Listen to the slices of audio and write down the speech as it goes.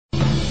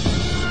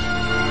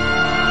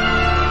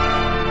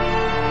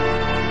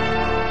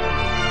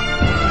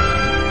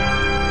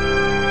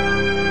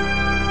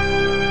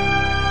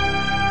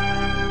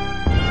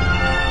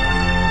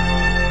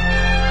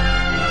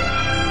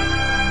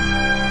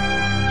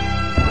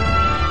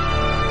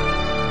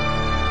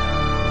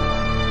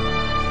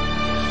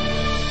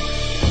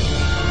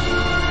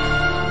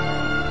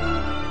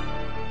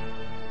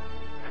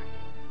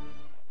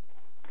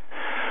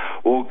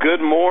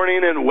Good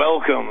morning and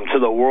welcome to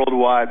the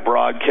worldwide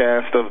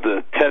broadcast of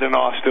the Ted and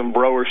Austin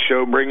Broer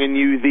Show, bringing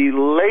you the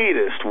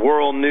latest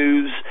world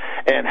news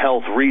and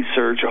health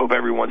research. I hope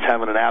everyone's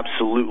having an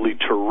absolutely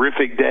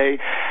terrific day.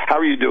 How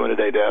are you doing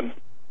today, Dad?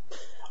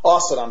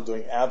 Austin, I'm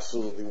doing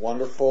absolutely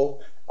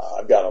wonderful.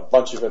 I've got a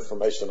bunch of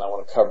information I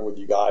want to cover with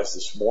you guys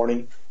this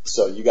morning,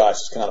 so you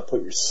guys just kind of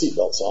put your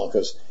seatbelts on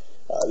because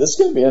this is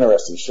going to be an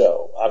interesting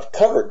show. I've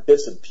covered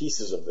bits and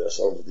pieces of this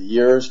over the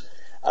years.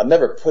 I've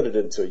never put it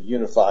into a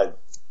unified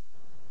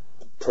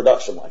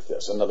production like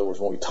this. In other words,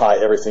 when we tie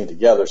everything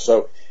together.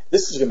 So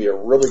this is going to be a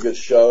really good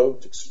show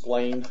to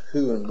explain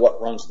who and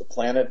what runs the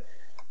planet.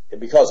 And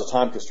because of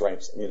time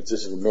constraints, I mean,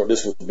 this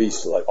would be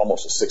like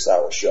almost a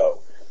 6-hour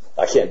show.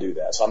 I can't do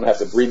that. So I'm going to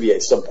have to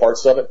abbreviate some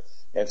parts of it.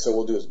 And so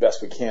we'll do as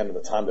best we can in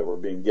the time that we're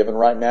being given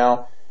right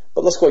now.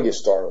 But let's go and get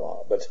started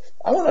on it. But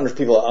I want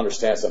people to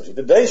understand something.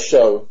 Today's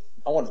show,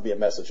 I want it to be a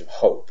message of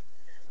hope.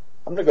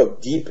 I'm going to go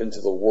deep into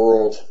the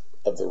world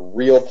of the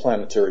real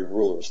planetary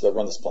rulers that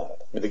run this planet.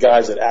 I mean, the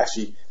guys that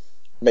actually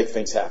make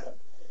things happen.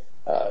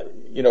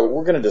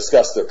 We're going to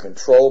discuss their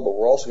control, but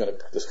we're also going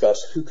to discuss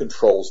who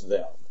controls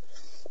them.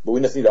 But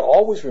we need to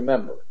always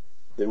remember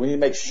that we need to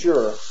make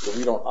sure that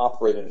we don't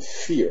operate in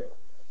fear,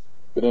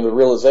 but in the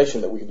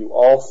realization that we can do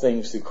all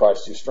things through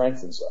Christ who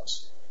strengthens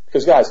us.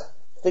 Because, guys,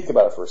 think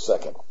about it for a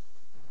second.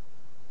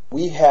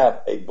 We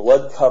have a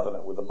blood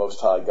covenant with the Most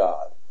High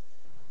God.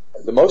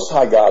 The Most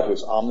High God, who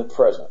is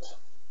omnipresent,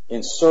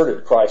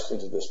 inserted Christ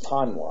into this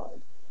timeline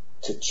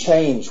to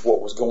change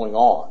what was going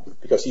on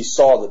because he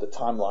saw that the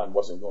timeline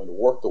wasn't going to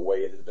work the way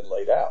it had been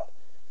laid out.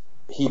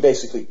 He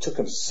basically took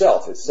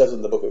himself. It says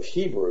in the book of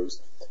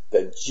Hebrews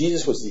that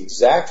Jesus was the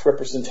exact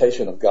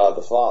representation of God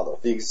the Father.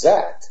 The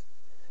exact.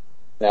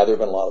 Now, there have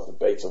been a lot of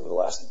debates over the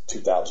last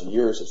 2,000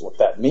 years as what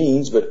that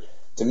means, but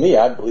to me,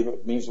 I believe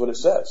it means what it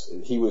says.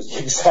 He was the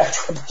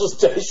exact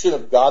representation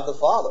of God the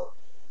Father.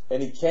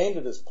 And he came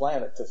to this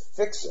planet to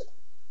fix it,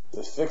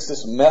 to fix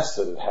this mess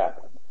that had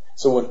happened.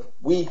 So when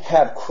we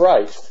have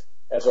Christ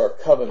as our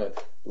covenant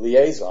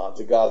liaison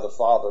to God the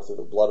Father through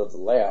the blood of the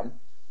Lamb,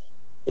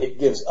 it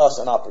gives us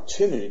an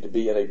opportunity to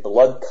be in a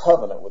blood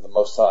covenant with the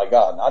Most High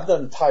God. And I've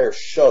done entire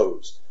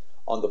shows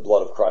on the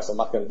blood of Christ. I'm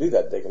not going to do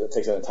that today because it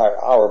takes an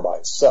entire hour by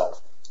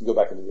itself. You can go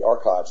back into the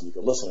archives and you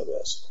can listen to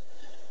this.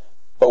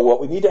 But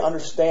what we need to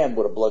understand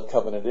what a blood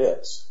covenant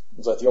is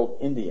like the old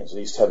Indians.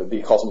 They used to have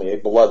it call somebody a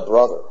blood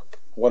brother.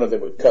 One of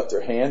them would cut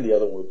their hand, the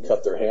other one would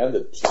cut their hand,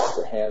 they'd put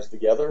their hands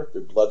together,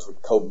 their bloods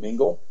would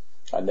commingle.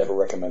 I never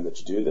recommend that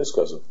you do this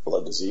because of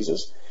blood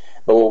diseases.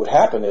 But what would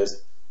happen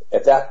is,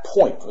 at that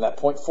point, from that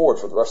point forward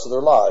for the rest of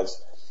their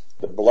lives,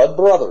 the blood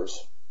brothers,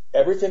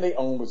 everything they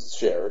owned was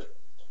shared,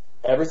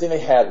 everything they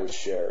had was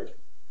shared.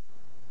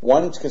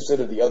 One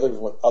considered the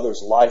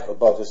other's life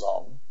above his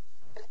own.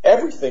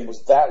 Everything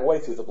was that way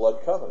through the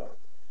blood covenant.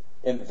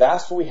 And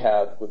that's what we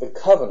have with the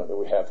covenant that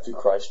we have through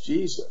Christ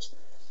Jesus.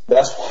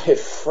 That's why it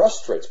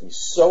frustrates me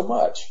so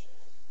much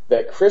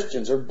that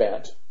Christians are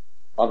bent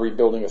on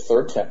rebuilding a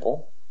third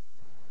temple.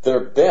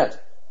 They're bent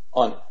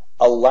on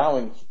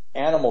allowing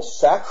animal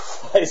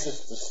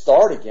sacrifices to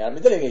start again. I mean,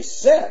 it doesn't make any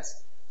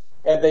sense.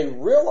 And they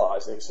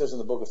realize, it says in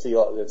the book of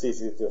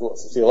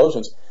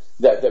theologians,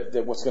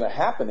 that what's going to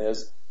happen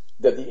is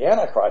that the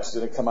Antichrist is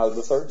going to come out of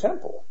the third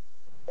temple.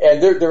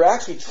 And they're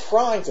actually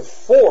trying to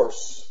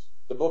force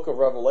the book of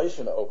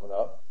Revelation to open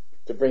up,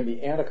 to bring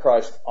the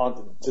Antichrist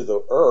onto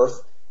the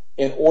earth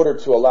in order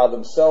to allow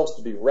themselves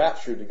to be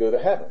raptured to go to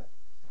heaven.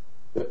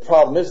 The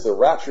problem is the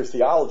rapture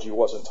theology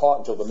wasn't taught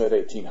until the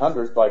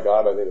mid-1800s by a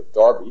guy by the name of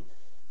Darby,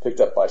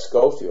 picked up by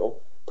Schofield,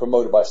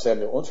 promoted by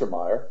Samuel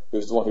Untermeyer, who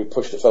was the one who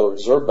pushed the Federal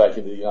Reserve Bank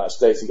into the United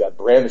States. He got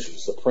brandished as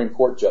a Supreme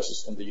Court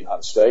justice in the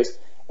United States,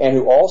 and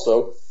who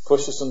also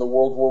pushed us into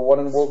World War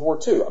I and World War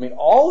II. I mean,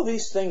 all of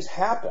these things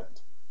happened,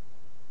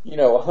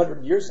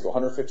 100 years ago,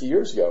 150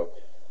 years ago.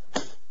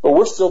 But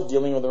we're still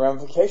dealing with the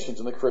ramifications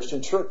in the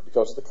Christian church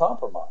because of the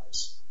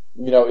compromise.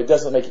 It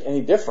doesn't make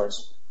any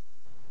difference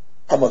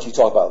how much you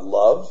talk about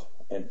love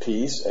and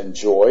peace and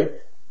joy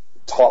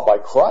taught by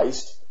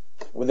Christ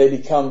when they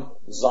become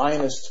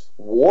Zionist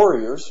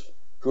warriors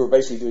who are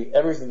basically doing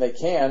everything they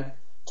can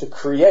to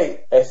create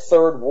a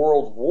third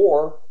world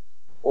war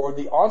or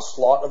the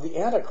onslaught of the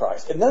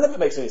Antichrist. And none of it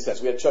makes any sense.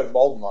 We had Chuck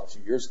Baldwin on a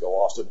few years ago,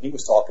 Austin. He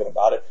was talking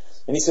about it.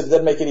 And he said it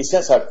doesn't make any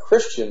sense how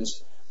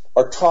Christians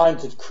are trying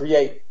to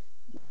create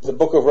the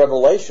book of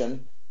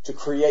Revelation to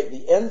create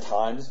the end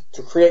times,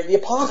 to create the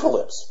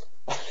apocalypse.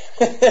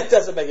 It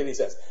doesn't make any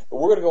sense. But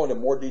we're going to go into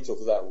more detail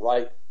to that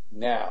right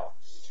now.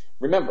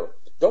 Remember,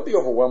 don't be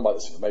overwhelmed by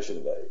this information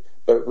today,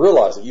 but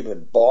realize that you've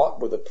been bought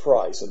with a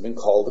price and been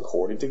called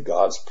according to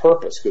God's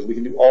purpose, because we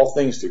can do all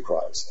things through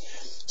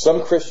Christ.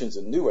 Some Christians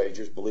and New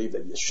Agers believe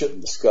that you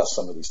shouldn't discuss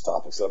some of these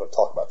topics that I'm going to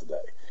talk about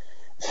today.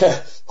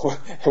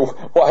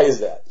 Why is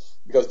that?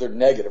 Because they're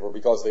negative or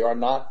because they are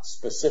not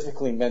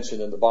specifically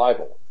mentioned in the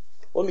Bible.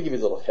 Well, let me give you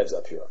a little heads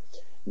up here.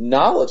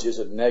 Knowledge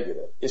isn't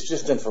negative. It's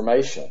just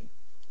information.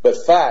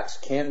 But facts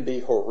can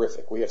be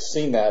horrific. We have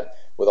seen that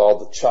with all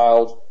the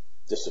child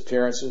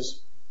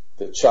disappearances,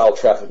 the child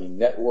trafficking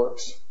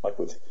networks, like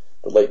with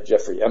the late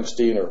Jeffrey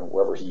Epstein or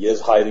wherever he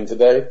is hiding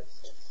today.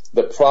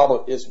 The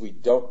problem is we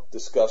don't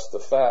discuss the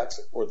facts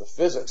or the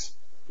physics.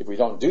 If we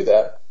don't do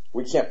that,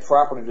 we can't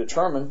properly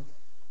determine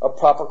a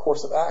proper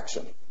course of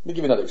action. Let me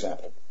give you another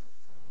example.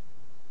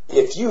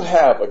 If you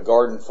have a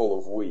garden full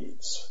of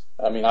weeds,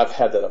 I mean, I've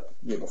had that up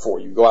before.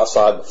 You go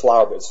outside, the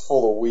flower bed's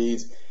full of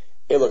weeds.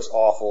 It looks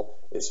awful.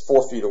 It's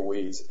 4 feet of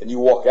weeds. And you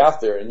walk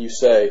out there and you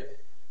say,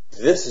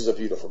 this is a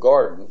beautiful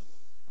garden.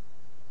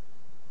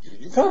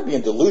 You're kind of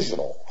being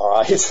delusional, all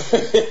right?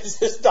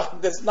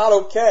 That's not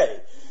okay.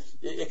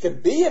 It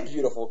can be a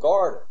beautiful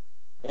garden.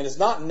 And it's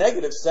not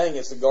negative saying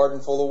it's a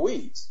garden full of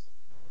weeds.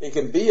 It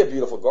can be a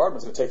beautiful garden.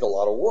 It's going to take a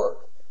lot of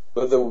work.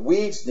 But the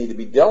weeds need to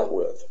be dealt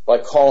with by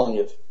calling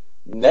it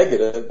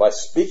negative, by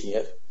speaking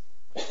it,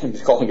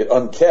 and calling it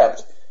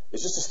unkept.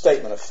 It's just a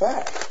statement of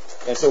fact.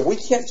 And so we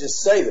can't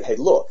just say that, hey,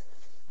 look,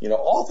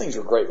 all things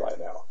are great right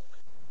now.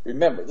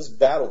 Remember, this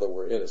battle that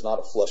we're in is not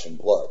of flesh and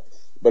blood,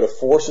 but of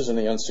forces in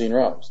the unseen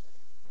realms.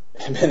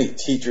 And many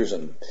teachers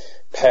and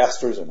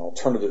pastors and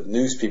alternative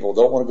news people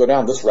don't want to go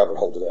down this rabbit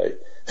hole today.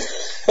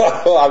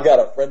 I've got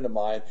a friend of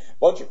mine, a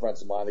bunch of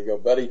friends of mine, that go,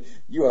 buddy,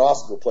 you and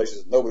Austin go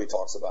places nobody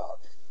talks about.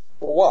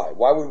 Well, why?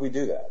 Why would we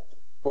do that?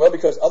 Well,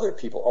 because other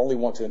people only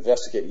want to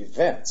investigate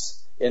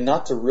events and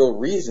not the real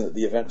reason that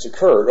the events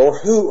occurred or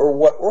who or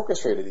what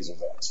orchestrated these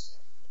events.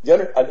 Do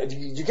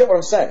you get what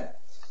I'm saying?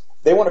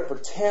 They want to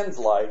pretend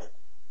like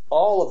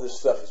all of this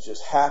stuff is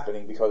just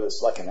happening because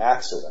it's like an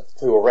accident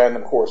through a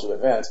random course of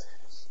events,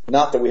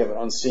 not that we have an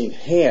unseen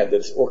hand that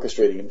is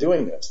orchestrating and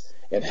doing this.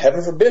 And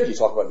heaven forbid you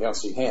talk about the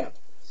unseen hand.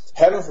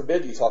 Heaven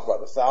forbid you talk about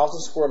the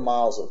 1,000 square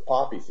miles of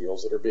poppy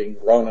fields that are being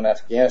grown in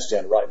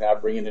Afghanistan right now,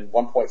 bringing in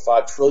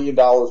 $1.5 trillion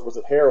worth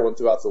of heroin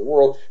throughout the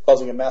world,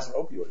 causing a massive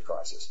opioid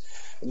crisis.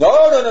 No.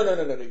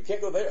 You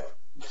can't go there.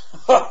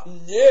 No.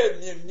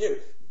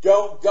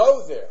 Don't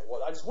go there.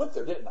 Well, I just went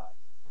there, didn't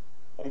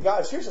I? And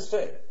guys, here's the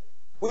thing.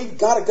 We've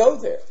got to go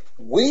there.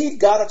 We've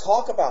got to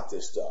talk about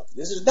this stuff.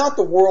 This is not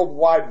the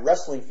Worldwide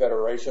Wrestling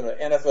Federation or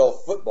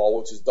NFL football,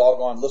 which is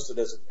doggone listed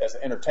as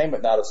an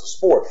entertainment, not as a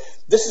sport.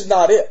 This is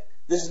not it.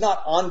 This is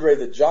not Andre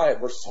the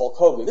Giant versus Hulk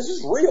Hogan. This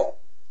is real.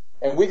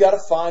 And we got to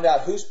find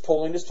out who's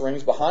pulling the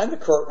strings behind the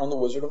curtain on The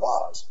Wizard of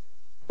Oz.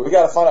 We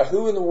got to find out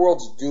who in the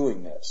world's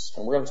doing this.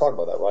 And we're going to talk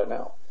about that right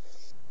now.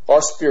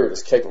 Our spirit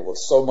is capable of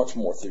so much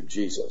more through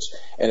Jesus.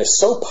 And it's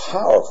so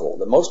powerful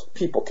that most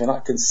people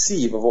cannot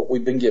conceive of what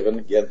we've been given,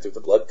 again, through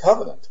the blood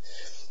covenant.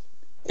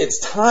 It's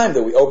time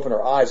that we open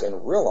our eyes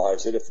and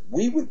realize that if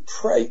we would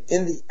pray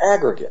in the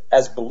aggregate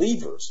as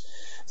believers,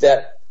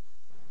 that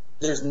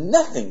there's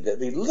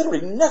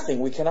literally nothing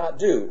we cannot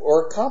do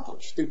or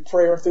accomplish through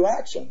prayer and through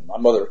action. My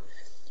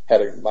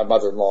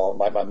mother-in-law,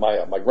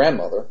 my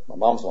grandmother, my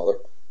mom's mother,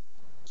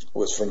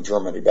 was from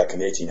Germany back in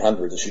the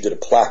 1800s, and she did a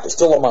plaque that's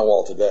still on my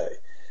wall today.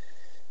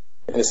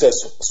 And it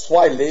says,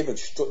 Zwei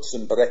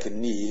Lebensstützen brechen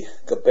nie,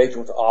 Gebet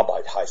und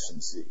Arbeit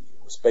heißen sie.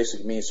 Which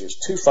basically means there's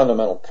 2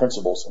 fundamental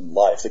principles in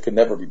life that can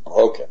never be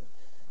broken.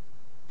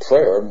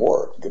 Prayer and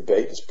work.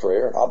 Gebet is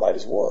prayer and Arbeit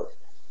is work.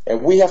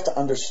 And we have to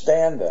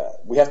understand that.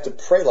 We have to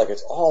pray like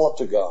it's all up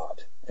to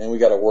God. And we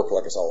got to work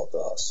like it's all up to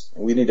us.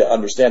 And we need to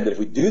understand that if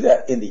we do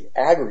that in the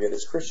aggregate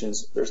as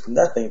Christians, there's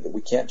nothing that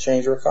we can't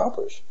change or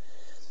accomplish.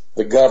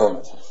 The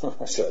government,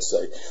 should I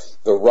say,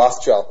 the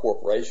Rothschild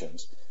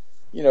corporations,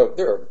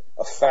 they're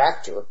a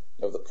factor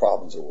of the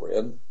problems that we're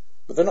in,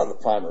 but they're not the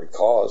primary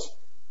cause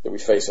that we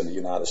face in the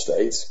United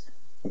States.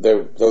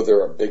 Though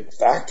they're a big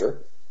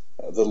factor,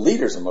 the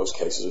leaders in most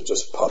cases are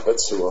just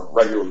puppets who are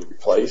regularly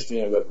replaced.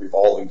 That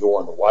revolving door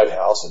in the White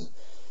House, and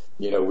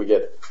we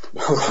get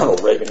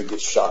Ronald Reagan who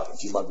gets shot a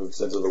few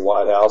months into the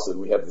White House, and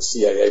we have the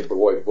CIA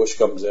boy Bush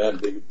comes in,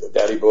 Big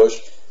Daddy Bush,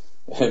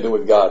 and then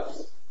we've got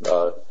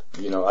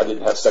I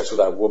didn't have sex with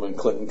that woman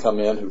Clinton come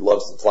in who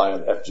loved to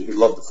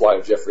fly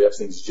Jeffrey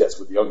Epstein's jets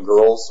with young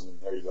girls. I mean,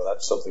 there you go.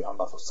 That's something I'm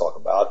not supposed to talk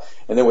about.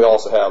 And then we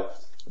also have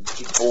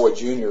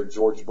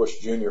George Bush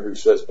Jr., who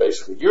says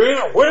basically, you're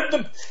either with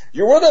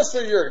us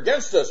or you're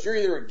against us. You're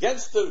either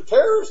against the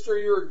terrorists or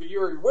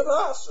you're with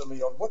us. I mean,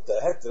 what the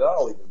heck did that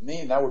all even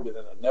mean? That would have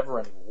been a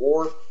never-ending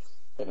war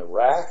in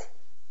Iraq,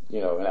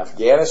 in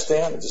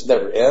Afghanistan. It just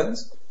never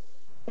ends.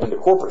 And the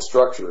corporate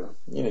structure,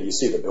 you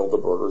see the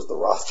Bilderbergers, the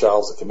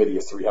Rothschilds, the Committee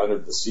of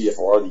 300, the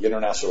CFR, the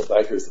international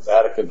bankers, the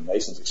Vatican, the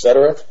Masons,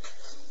 etc.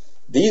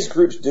 These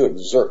groups do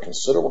exert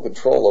considerable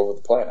control over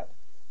the planet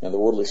and the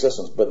worldly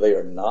systems, but they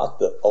are not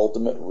the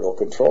ultimate real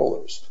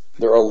controllers.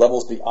 There are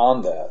levels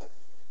beyond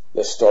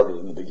that started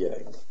in the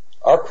beginning.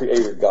 Our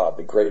Creator God,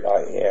 the great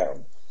I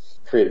Am,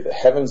 created the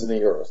heavens and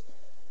the earth,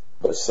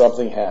 but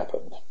something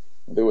happened.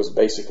 There was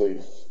basically,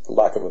 for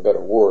lack of a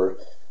better word,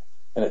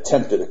 an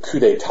attempt at a coup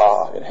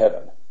d'etat in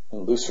heaven.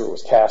 And Lucifer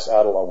was cast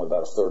out along with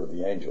about a third of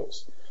the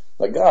angels.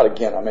 Now God,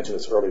 again, I mentioned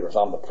this earlier, is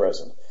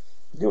omnipresent.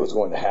 He knew what was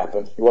going to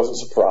happen. He wasn't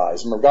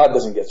surprised. Remember, God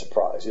doesn't get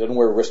surprised. He doesn't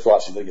wear a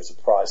wristwatch. He doesn't get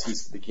surprised.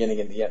 He's the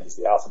beginning and the end. He's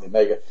the Alpha and the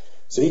Omega.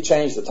 So he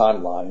changed the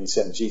timeline, and he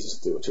sent Jesus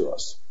to do it to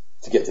us,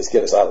 to get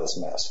us out of this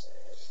mess.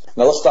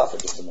 Now let's stop for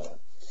just a minute.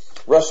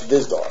 Russ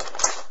Dizdar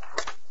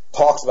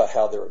talks about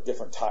how there are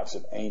different types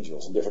of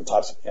angels and different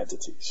types of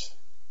entities.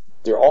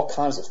 There are all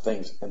kinds of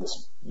things in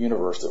this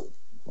universe that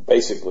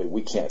basically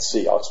we can't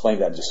see. I'll explain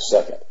that in just a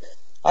second.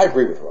 I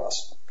agree with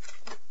Russ.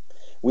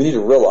 We need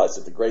to realize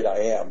that the great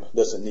I am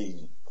doesn't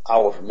need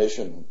our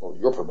permission or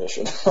your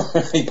permission or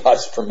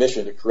anybody's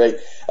permission to create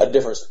a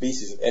different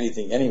species of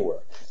anything anywhere.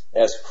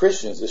 As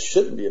Christians, this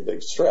shouldn't be a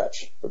big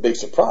stretch, a big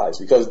surprise,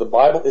 because the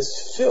Bible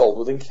is filled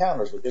with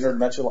encounters with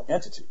interdimensional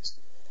entities.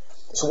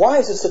 So why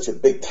is this such a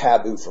big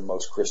taboo for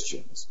most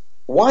Christians?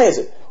 Why is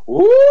it,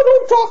 ooh,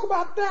 don't talk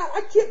about that.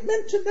 I can't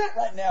mention that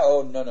right now.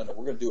 Oh, no,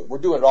 we're going to do it. We're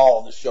doing it all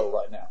on this show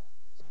right now.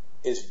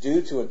 It's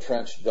due to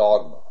entrenched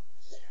dogma.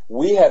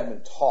 We have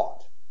been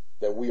taught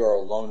that we are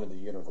alone in the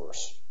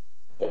universe.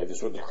 That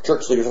is what the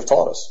church leaders have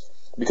taught us.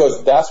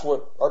 Because that's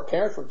what our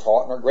parents were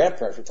taught and our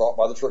grandparents were taught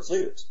by the church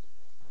leaders.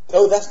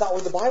 No, that's not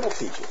what the Bible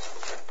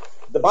teaches.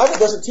 The Bible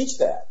doesn't teach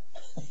that.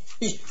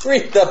 You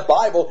read the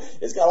Bible,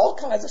 it's got all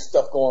kinds of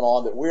stuff going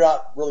on that we're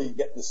not really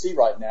getting to see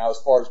right now as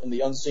far as in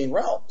the unseen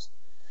realms.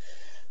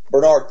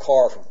 Bernard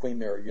Carr from Queen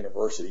Mary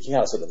University, he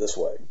kind of said it this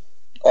way.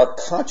 Our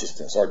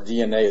consciousness, our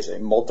DNA, is a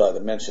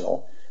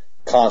multidimensional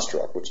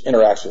construct which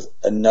interacts with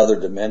another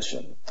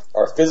dimension.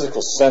 Our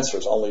physical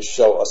sensors only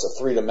show us a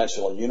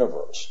three-dimensional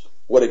universe.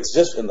 What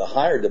exists in the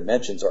higher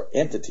dimensions are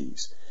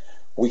entities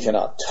we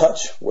cannot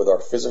touch with our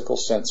physical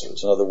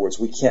sensors. In other words,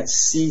 we can't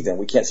see them.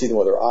 We can't see them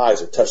with our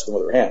eyes or touch them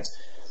with our hands.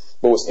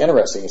 But what's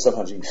interesting is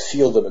sometimes you can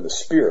feel them in the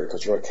Spirit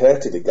because you're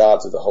connected to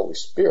God through the Holy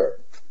Spirit.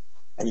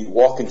 And you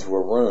walk into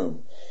a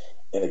room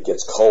and it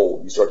gets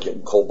cold. You start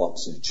getting cold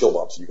bumps and chill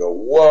bumps. And you go,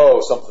 whoa,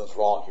 something's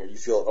wrong here. You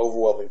feel an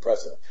overwhelming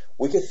presence.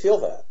 We can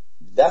feel that.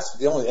 That's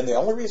the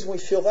only reason we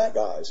feel that,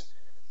 guys,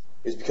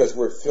 is because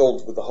we're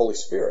filled with the Holy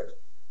Spirit.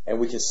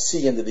 And we can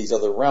see into these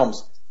other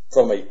realms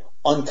from a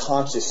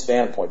unconscious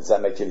standpoint. Does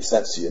that make any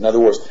sense to you? In other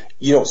words,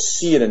 you don't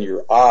see it in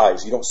your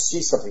eyes. You don't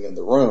see something in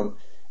the room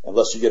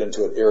unless you get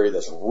into an area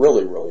that's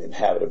really, really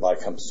inhabited by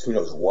who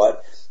knows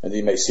what, and then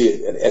you may see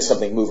it as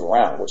something move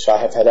around, which I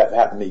have had that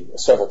happen to me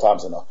several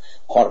times in a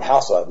haunted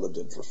house that I've lived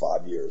in for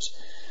 5 years.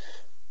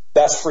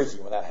 That's freaky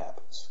when that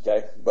happens,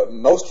 okay? But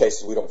in most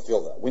cases, we don't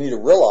feel that. We need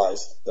to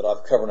realize that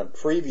I've covered in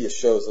previous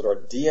shows that our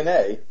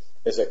DNA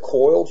is a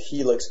coiled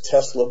helix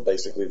Tesla,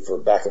 basically, for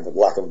lack of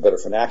a better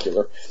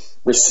vernacular,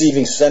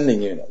 receiving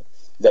sending unit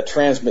that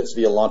transmits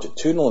via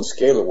longitudinal and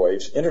scalar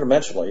waves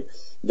interdimensionally,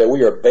 that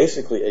we are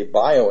basically a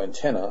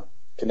bioantenna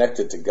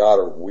connected to God,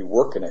 or we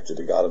were connected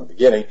to God in the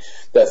beginning,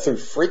 that through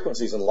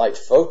frequencies and light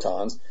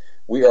photons,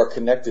 we are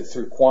connected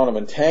through quantum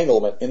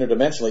entanglement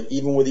interdimensionally,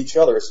 even with each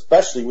other,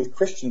 especially with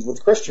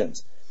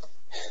Christians.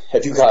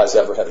 Have you guys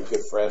ever had a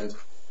good friend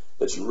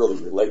that you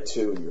really relate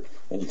to,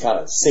 and you kind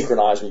of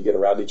synchronize when you get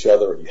around each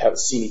other, and you haven't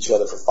seen each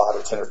other for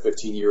 5 or 10 or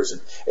 15 years,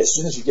 and as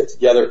soon as you get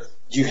together,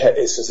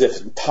 it's as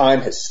if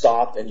time has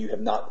stopped and you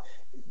have not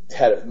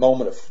had a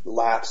moment of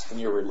lapse in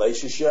your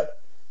relationship?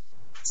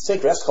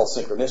 That's called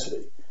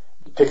synchronicity.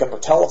 You pick up a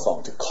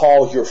telephone to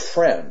call your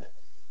friend,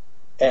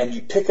 and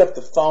you pick up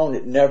the phone,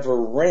 it never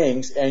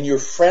rings, and your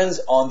friend's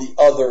on the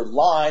other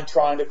line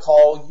trying to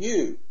call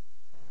you.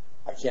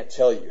 I can't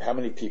tell you how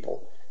many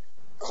people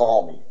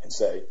call me and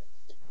say,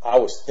 I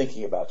was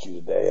thinking about you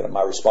today, and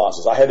my response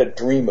is, I had a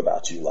dream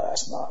about you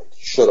last night.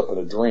 You showed up in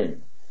a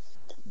dream.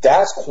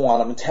 That's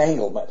quantum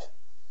entanglement.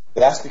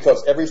 That's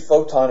because every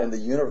photon in the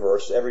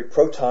universe, every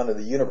proton in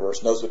the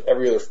universe knows what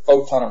every other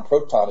photon and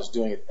proton is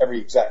doing at every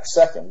exact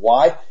second.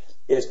 Why?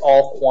 It's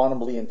all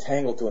quantumly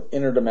entangled to an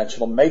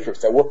interdimensional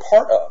matrix that we're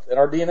part of, and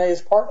our DNA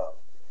is part of.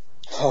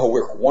 Oh,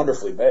 we're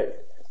wonderfully made.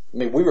 I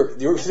mean,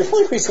 the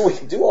only reason we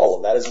can do all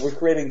of that is we're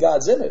creating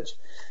God's image.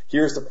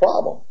 Here's the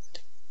problem.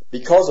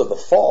 Because of the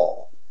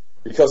fall,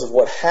 because of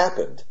what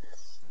happened,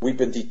 we've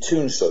been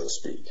detuned, so to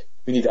speak.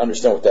 We need to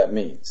understand what that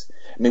means.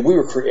 I mean, we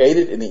were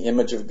created in the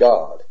image of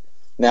God.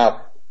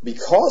 Now,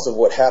 because of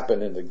what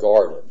happened in the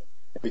garden,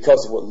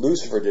 because of what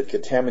Lucifer did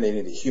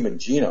contaminating the human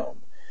genome,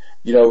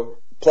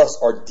 plus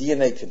our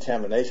DNA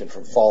contamination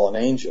from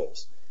fallen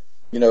angels,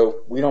 we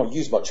don't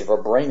use much of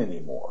our brain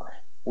anymore.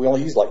 We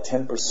only use like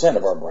 10%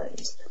 of our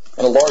brains.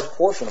 And a large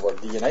portion of our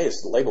DNA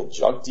is labeled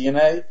junk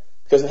DNA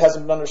because it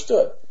hasn't been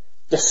understood.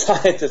 The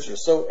scientists are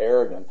so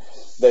arrogant.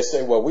 They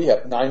say, well, we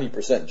have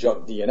 90%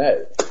 junk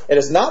DNA. And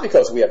it's not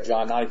because we have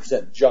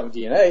 90% junk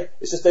DNA.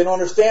 It's just they don't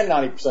understand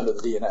 90%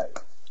 of the DNA.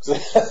 So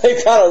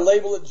they got to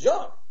label it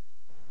junk.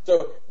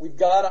 So we've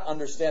got to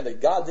understand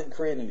that God didn't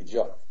create any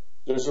junk.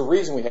 There's a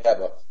reason we have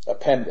an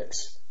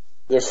appendix.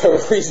 There's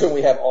a reason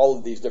we have all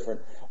of these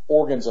different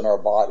organs in our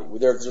body.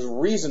 There's a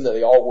reason that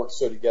they all work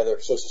so together,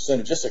 so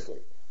synergistically.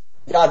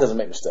 God doesn't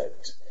make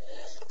mistakes.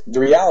 The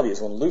reality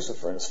is when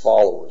Lucifer and his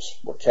followers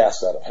were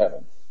cast out of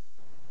heaven,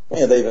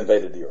 they've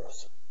invaded the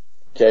earth.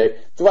 Okay?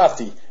 Throughout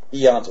the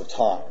eons of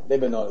time, they've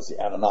been known as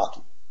the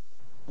Anunnaki,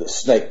 the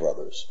Snake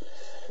Brothers,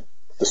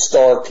 the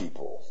Star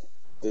People,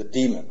 the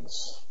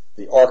demons,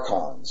 the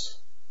Archons,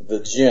 the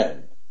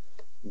Jinn,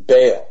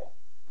 Baal,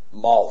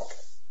 Moloch,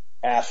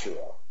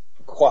 Asherah,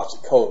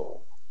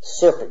 Quetzalcoatl,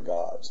 serpent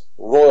gods,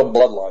 royal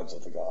bloodlines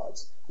of the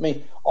gods. I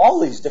mean, all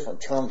these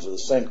different terms are the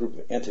same group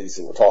of entities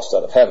that were tossed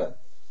out of heaven.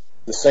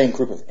 the same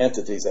group of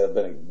entities that have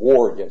been at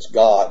war against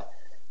God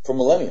for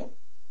millennium.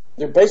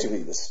 They're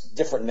basically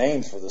different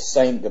names for the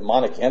same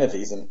demonic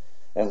entities and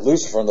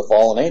Lucifer and the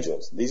fallen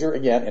angels. These are,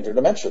 again,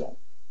 interdimensional.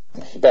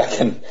 Back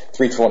in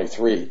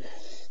 323,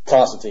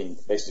 Constantine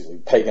basically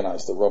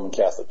paganized the Roman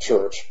Catholic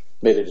Church,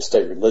 made it a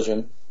state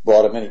religion,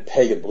 brought in many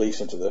pagan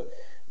beliefs into the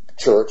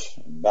church.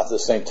 About the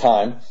same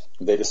time,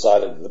 they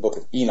decided that the book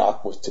of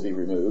Enoch was to be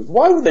removed.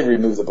 Why would they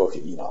remove the book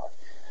of Enoch?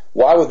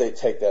 Why would they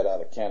take that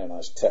out of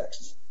canonized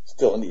text?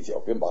 Still in the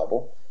Ethiopian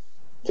Bible.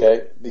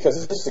 Okay?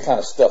 Because this is the kind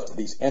of stuff that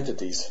these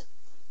entities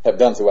have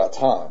done throughout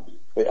time.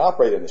 They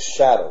operate in the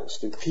shadows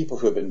through people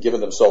who have been giving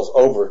themselves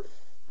over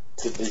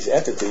to these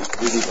entities to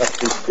do these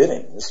entities'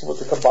 bidding. This is what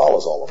the Kabbalah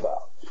is all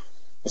about.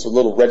 This is what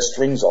little red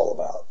string's all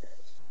about.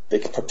 They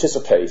can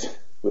participate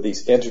with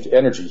these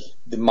energy,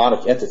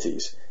 demonic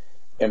entities,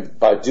 and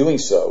by doing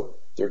so,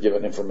 they're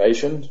given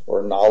information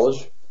or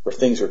knowledge, or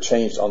things are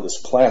changed on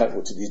this planet,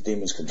 which these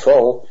demons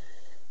control,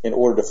 in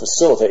order to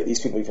facilitate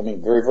these people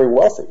becoming very, very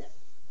wealthy.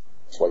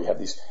 That's why you have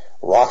these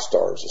rock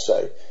stars who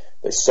say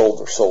they sold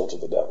their soul to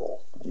the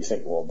devil. And you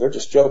think, well, they're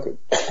just joking.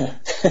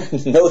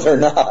 No, they're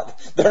not.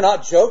 They're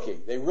not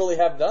joking. They really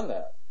have done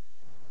that.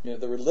 You know,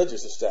 the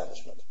religious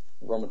establishment,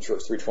 Roman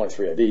Church,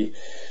 323 AD,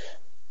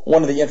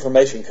 wanted the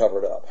information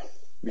covered up.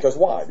 Because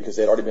why? Because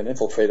they'd already been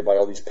infiltrated by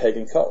all these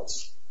pagan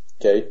cults.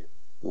 Okay?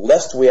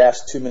 Lest we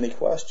ask too many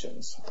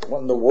questions.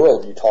 What in the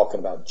world are you talking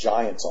about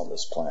giants on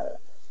this planet?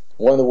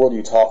 What in the world are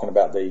you talking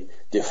about? They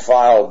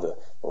defiled the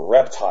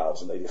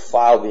reptiles and they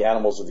defiled the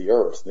animals of the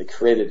earth. They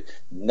created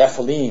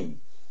Nephilim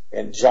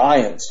and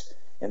giants,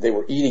 and they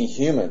were eating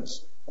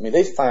humans. I mean,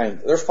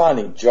 they're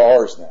finding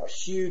jars now,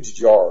 huge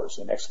jars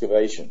in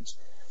excavations.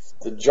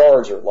 The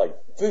jars are like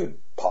food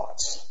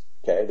pots.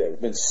 Okay,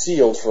 they've been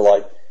sealed for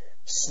like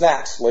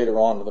snacks later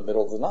on in the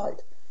middle of the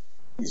night.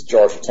 These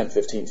jars are 10,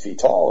 15 feet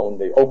tall. When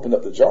they opened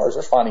up the jars,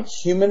 they're finding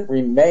human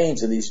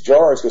remains in these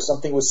jars because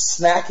something was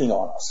snacking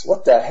on us.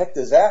 What the heck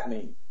does that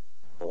mean?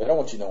 Well, they don't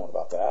want you knowing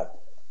about that.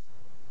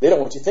 They don't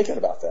want you thinking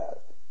about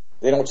that.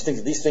 They don't want you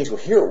thinking that these things were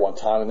here at one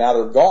time and now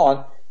they're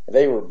gone, and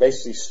they were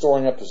basically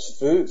storing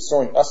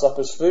us up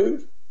as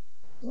food.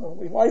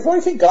 Why do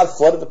you think God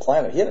flooded the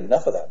planet? He had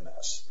enough of that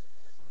mess.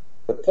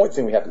 The point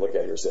thing we have to look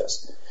at here is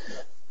this.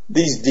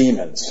 These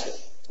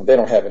demons, they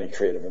don't have any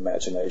creative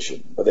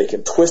imagination, but they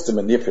can twist and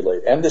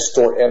manipulate and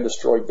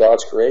destroy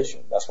God's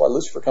creation. That's why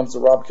Lucifer comes to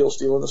rob, kill,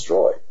 steal, and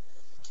destroy.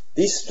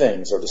 These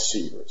things are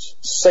deceivers.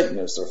 Satan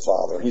is their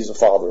father, and he's the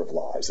father of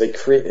lies. They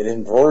create an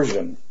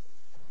inversion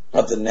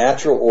of the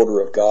natural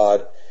order of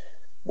God.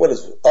 What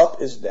is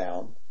up is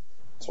down.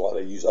 That's why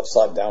they use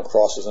upside down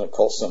crosses and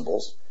occult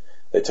symbols.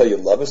 They tell you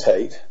love is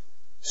hate,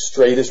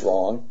 straight is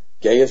wrong,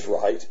 gay is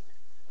right.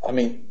 I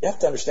mean, you have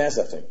to understand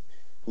something.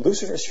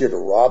 Lucifer is here to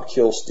rob,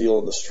 kill, steal,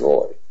 and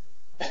destroy.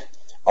 I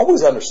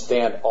always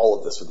understand all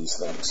of this with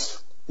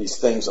these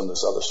things on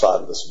this other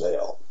side of this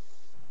veil.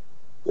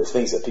 The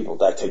things that people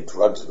that take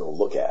drugs to go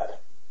look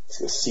at,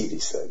 to see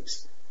these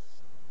things.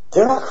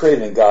 They're not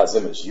created in God's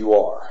image, you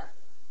are.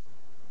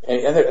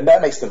 And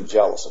that makes them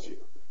jealous of you.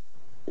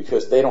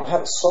 Because they don't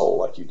have a soul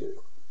like you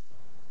do.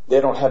 They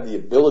don't have the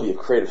ability of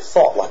creative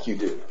thought like you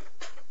do.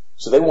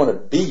 So they want to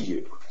be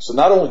you. So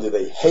not only do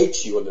they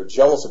hate you and they're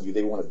jealous of you,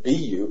 they want to be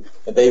you,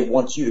 and they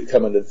want you to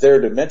come into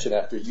their dimension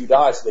after you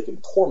die so they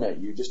can torment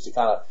you just to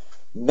kind of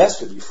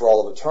mess with you for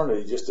all of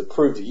eternity, just to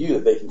prove to you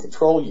that they can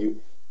control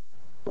you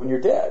when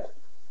you're dead.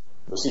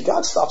 But see,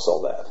 God stops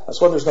all that.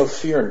 That's why there's no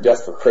fear and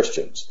death for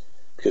Christians,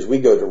 because we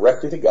go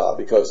directly to God.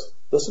 Because,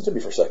 listen to me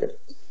for a second,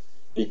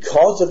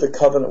 because of the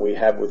covenant we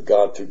have with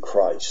God through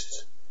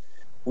Christ,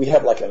 we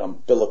have like an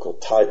umbilical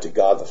tied to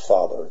God the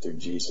Father through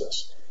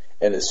Jesus.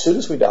 And as soon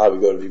as we die, we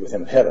go to be with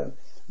Him in heaven.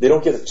 They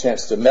don't get a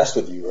chance to mess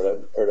with you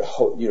or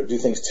to do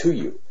things to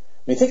you.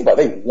 I mean, think about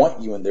it. They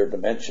want you in their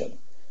dimension.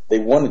 They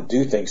want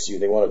to do things to you.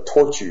 They want to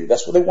torture you.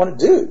 That's what they want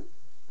to do.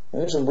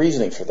 And there's some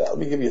reasoning for that. Let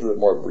me give you a little bit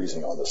more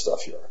reasoning on this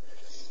stuff here.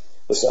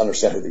 Let's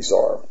understand who these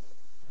are.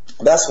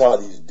 That's why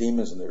these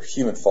demons and their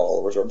human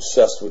followers are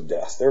obsessed with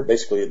death. They're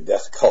basically a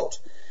death cult.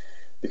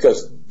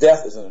 Because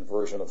death is an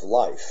inversion of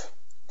life.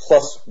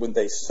 Plus, when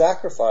they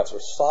sacrifice or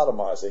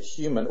sodomize a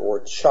human or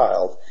a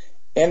child,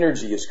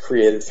 energy is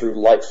created through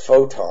light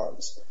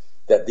photons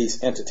that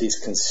these entities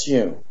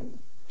consume.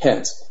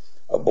 Hence,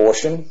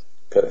 abortion,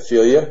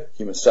 pedophilia,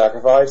 human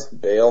sacrifice,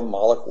 Baal,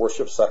 Moloch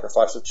worship,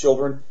 sacrifice of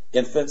children,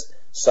 infants,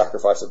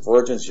 sacrifice of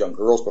virgins, young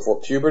girls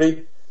before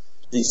puberty.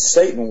 These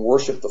Satan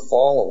worship the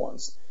fallen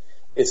ones.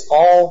 It's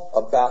all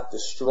about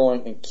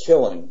destroying and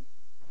killing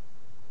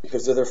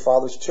because they're their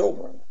father's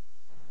children.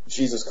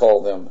 Jesus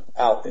called them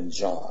out in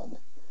John.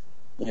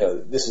 You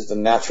know, this is the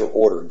natural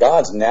order.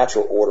 God's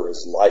natural order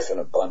is life and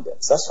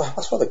abundance. That's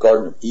why the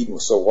Garden of Eden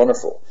was so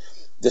wonderful.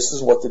 This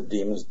is why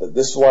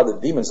the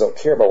demons don't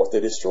care about what they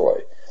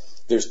destroy.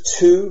 There's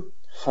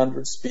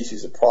 200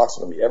 species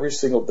approximately every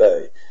single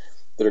day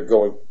that are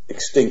going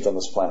extinct on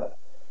this planet.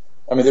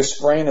 I mean, they're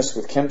spraying us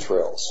with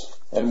chemtrails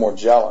and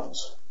Morgellons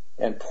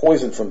and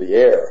poison from the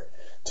air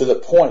to the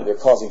point they're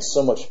causing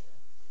so much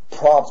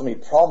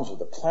problems with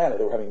the planet.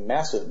 They're having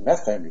massive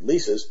methane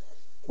releases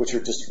which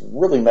are just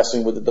really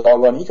messing with the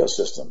doggone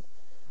ecosystem.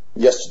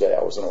 Yesterday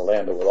I was in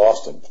Orlando with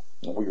Austin,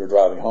 and we were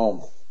driving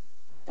home,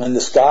 and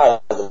the sky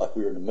looked like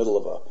we were in the middle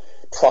of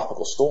a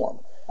tropical storm.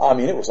 I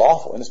mean, it was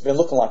awful, and it's been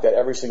looking like that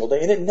every single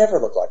day, and it never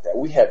looked like that.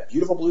 We had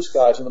beautiful blue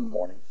skies in the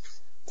morning.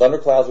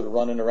 Thunderclouds would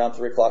run in around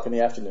 3 o'clock in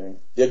the afternoon.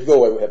 They'd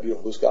go away, we'd have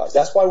beautiful blue skies.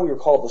 That's why we were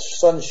called the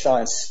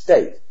Sunshine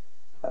State.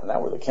 And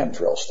now we're the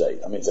chemtrail state.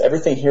 I mean,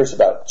 everything here is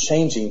about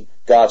changing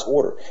God's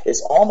order.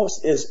 It's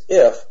almost as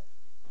if,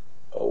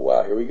 oh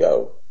wow, here we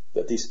go,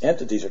 that these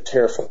entities are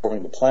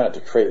terraforming the planet to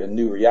create a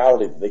new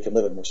reality that they can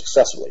live in more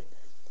successfully.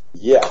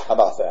 Yeah, how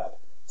about that?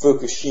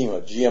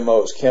 Fukushima,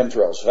 GMOs,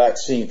 chemtrails,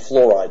 vaccine,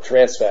 fluoride,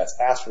 trans fats,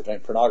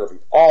 aspartame, pornography,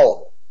 all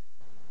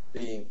of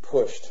it being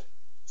pushed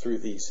through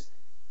these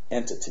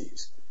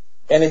entities.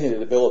 Anything that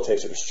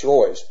debilitates or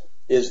destroys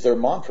is their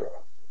mantra.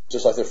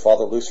 Just like their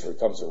father Lucifer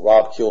comes to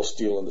rob, kill,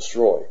 steal, and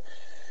destroy.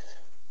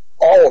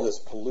 All of this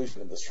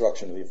pollution and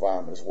destruction of the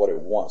environment is what it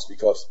wants,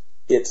 because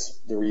it's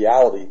the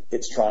reality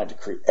it's trying to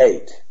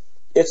create.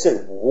 It's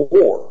at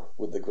war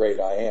with the great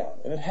I am,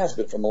 and it has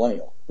been for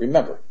millennia.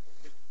 Remember,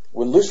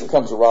 when Lucifer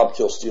comes to rob,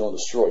 kill, steal, and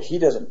destroy, he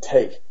doesn't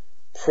take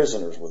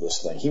prisoners with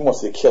this thing. He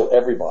wants to kill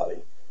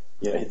everybody.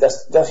 You know,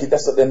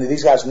 and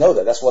these guys know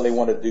that. That's why they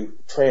want to do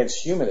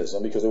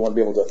transhumanism, because they want to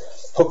be able to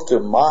hook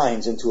their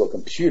minds into a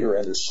computer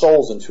and their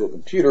souls into a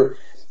computer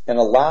and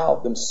allow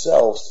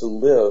themselves to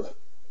live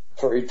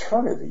for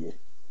eternity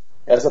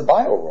as a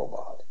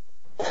biorobot.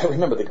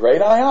 Remember, the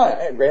great I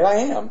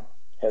am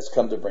has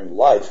come to bring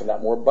life, and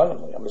that more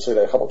abundantly. I'm going to say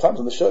that a couple of times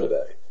on the show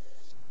today.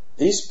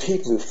 These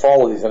people who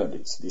follow these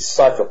entities, these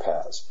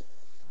psychopaths,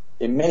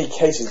 in many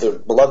cases they're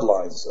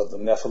bloodlines of the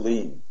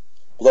Nephilim,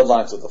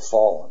 bloodlines of the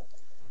fallen.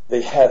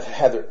 They have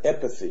had their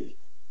empathy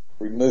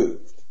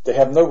removed. They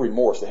have no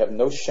remorse. They have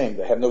no shame.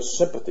 They have no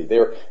sympathy. They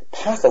are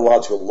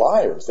pathological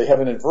liars. They have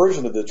an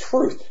aversion to the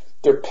truth.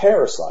 They're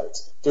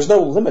parasites. There's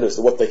no limit as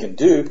to what they can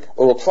do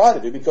or will try to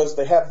do, because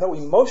they have no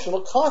emotional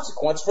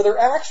consequence for their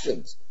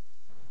actions.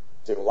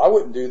 You say, well, I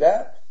wouldn't do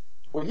that.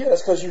 Well, yeah,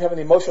 that's because you have an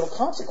emotional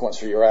consequence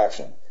for your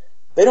action.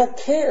 They don't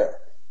care.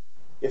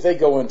 If they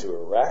go into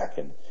Iraq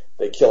and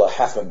they kill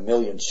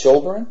 500,000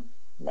 children,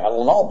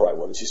 Madeleine Albright,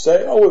 what did she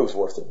say? Oh, it was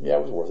worth it. Yeah,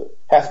 it was worth it.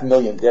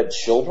 500,000 dead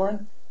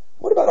children?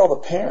 What about all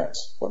the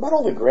parents? What about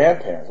all the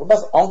grandparents? What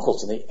about the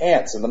uncles and the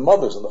aunts and the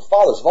mothers and the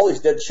fathers of all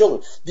these dead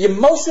children? The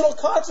emotional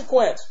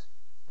consequence.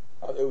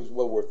 It was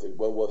well worth it.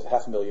 Well worth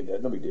 500,000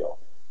 dead. No big deal.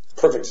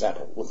 Perfect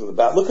example. Look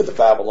at the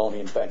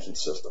Babylonian banking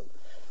system.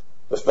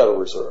 The Federal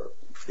Reserve.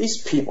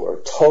 These people are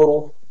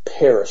total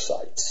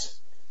parasites.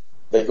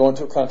 They go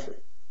into a country.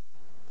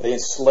 They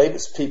enslave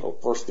its people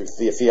first through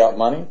fiat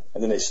money,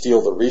 and then they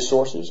steal the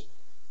resources.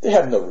 They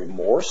have no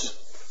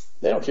remorse.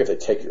 They don't care if they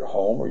take your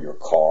home or your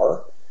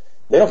car.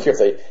 They don't care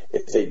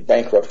if they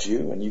bankrupt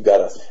you and you got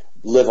to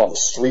live on the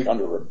street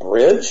under a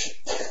bridge.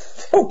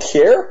 They don't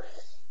care.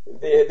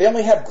 They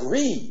only have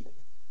greed.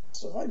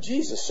 So like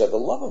Jesus said, the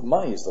love of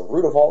money is the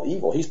root of all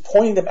evil. He's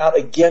pointing them out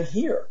again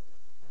here.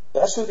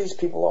 That's who these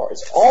people are.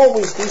 It's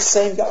always these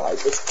same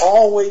guys. It's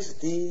always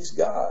these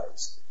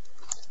guys.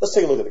 Let's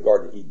take a look at the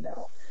Garden of Eden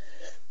now.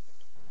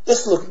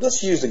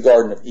 Let's use the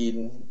Garden of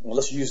Eden. Well,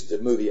 let's use the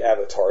movie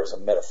Avatar as a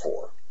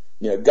metaphor.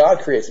 You know, God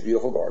creates a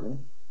beautiful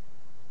garden,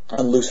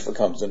 and Lucifer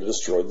comes in to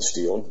destroy and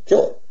steal and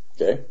kill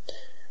it. Okay?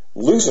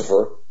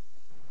 Lucifer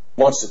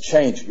wants to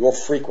change your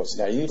frequency.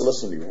 Now, you need to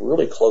listen to me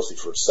really closely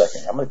for a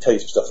second. I'm going to tell you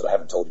some stuff that I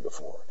haven't told you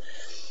before.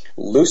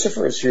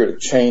 Lucifer is here to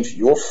change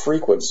your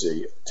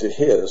frequency to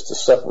his, to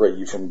separate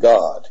you from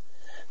God,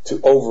 to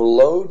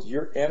overload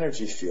your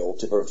energy field,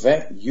 to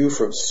prevent you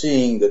from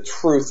seeing the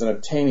truth and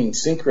obtaining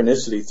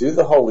synchronicity through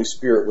the Holy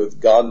Spirit with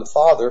God the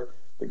Father,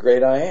 the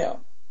great I am,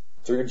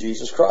 through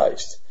Jesus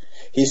Christ.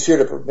 He's here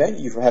to prevent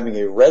you from having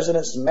a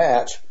resonance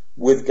match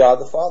with God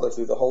the Father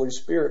through the Holy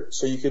Spirit,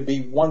 so you can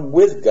be one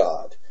with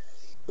God.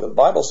 The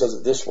Bible says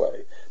it this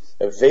way: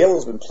 a veil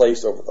has been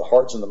placed over the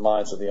hearts and the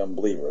minds of the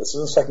unbeliever. This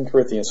is in 2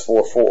 Corinthians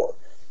 4:4,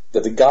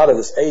 that the God of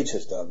this age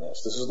has done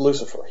this. This is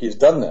Lucifer. He's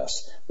done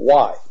this.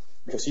 Why?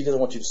 Because he doesn't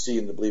want you to see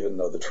and to believe and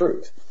know the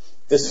truth.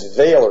 This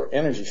veil or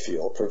energy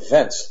field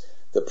prevents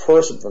the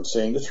person from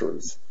seeing the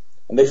truth.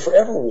 And they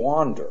forever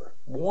wander,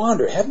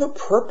 have no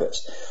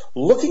purpose,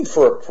 looking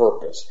for a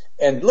purpose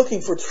and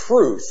looking for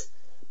truth,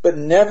 but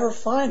never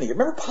finding it.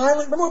 Remember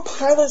what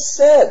Pilate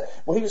said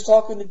when he was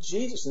talking to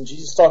Jesus, and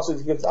Jesus talks to him,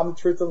 he goes, I'm the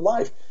truth of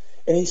life.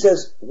 And he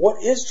says,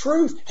 what is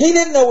truth? He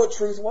didn't know what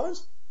truth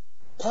was.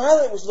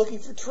 Pilate was looking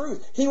for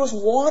truth. He was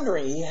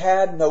wandering. He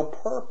had no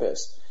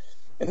purpose.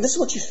 And this is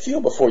what you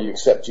feel before you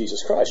accept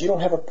Jesus Christ. You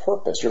don't have a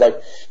purpose. You're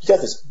like, you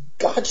got this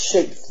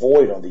God-shaped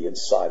void on the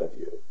inside of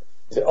you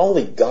that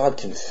only God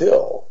can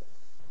fill.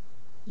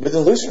 But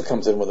then Lucifer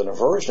comes in with an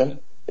aversion, and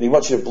he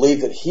wants you to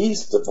believe that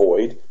he's the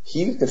void.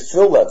 He can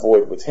fill that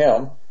void with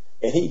him,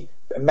 and he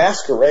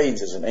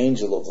masquerades as an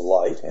angel of the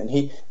light, and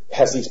he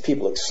has these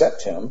people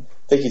accept him,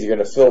 thinking they're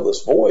going to fill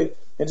this void,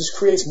 and just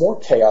creates more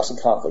chaos and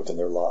conflict in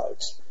their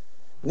lives.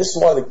 And this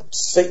is why the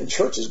Satan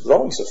church is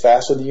growing so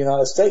fast in the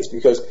United States,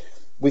 because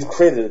we've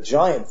created a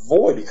giant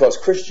void because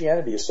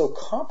Christianity is so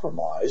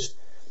compromised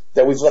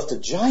that we've left a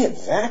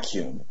giant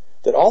vacuum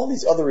that all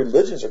these other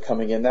religions are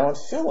coming in now and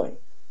filling.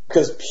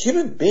 Because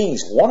human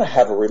beings want to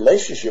have a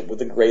relationship with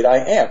the great I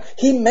am.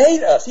 He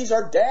made us. He's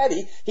our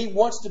daddy. He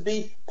wants to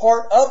be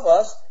part of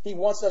us. He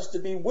wants us to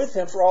be with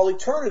him for all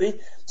eternity.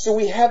 So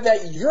we have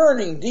that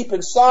yearning deep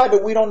inside,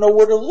 but we don't know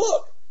where to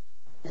look.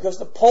 Because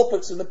the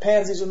pulpits and the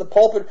pansies in the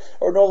pulpit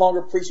are no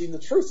longer preaching the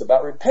truth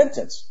about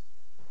repentance.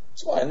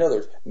 That's why I know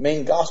there's a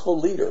main gospel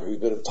leader who's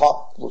been a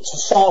top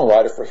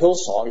songwriter for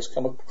Hillsong has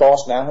come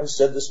across now and has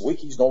said this week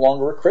he's no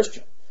longer a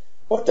Christian.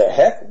 What the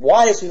heck?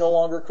 Why is he no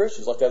longer a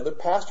Christian? It's like that other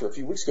pastor a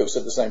few weeks ago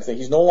said the same thing.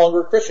 He's no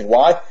longer a Christian.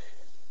 Why?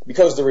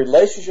 Because the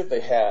relationship they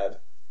had,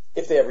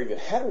 if they ever even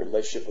had a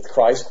relationship with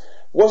Christ,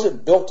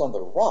 wasn't built on the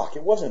rock.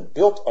 It wasn't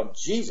built on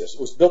Jesus. It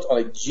was built on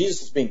a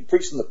Jesus that's being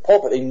preached in the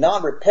pulpit, a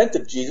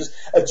non-repentant Jesus,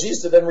 a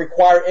Jesus that doesn't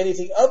require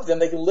anything of them.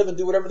 They can live and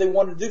do whatever they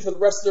want to do for the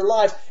rest of their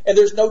lives, and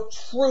there's no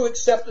true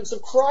acceptance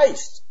of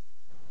Christ.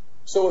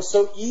 So it's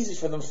so easy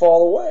for them to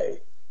fall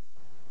away.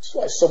 That's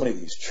why so many of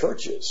these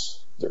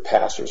churches, their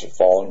pastors are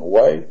falling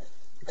away.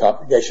 The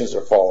congregations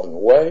are falling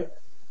away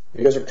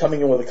because they're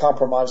coming in with a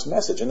compromised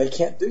message, and they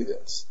can't do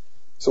this.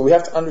 So we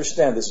have to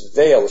understand this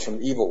veil is from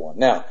the evil one.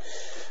 Now,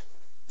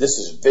 this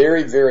is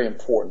very, very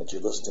important that you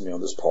listen to me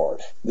on this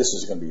part. This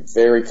is going to be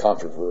very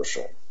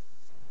controversial.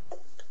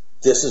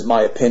 This is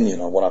my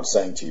opinion on what I'm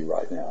saying to you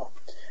right now.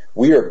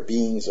 We are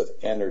beings of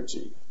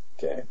energy.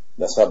 Okay?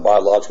 That's how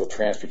biological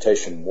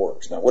transmutation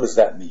works. Now, what does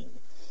that mean?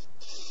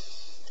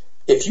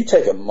 If you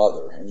take a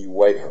mother and you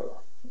weigh her,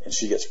 and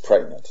she gets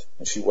pregnant,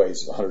 and she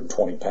weighs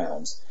 120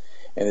 pounds,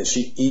 and then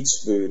she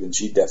eats food, and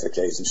she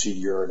defecates, and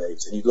she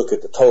urinates, and you look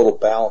at the total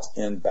balance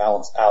in,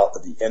 balance out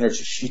of the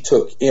energy she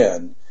took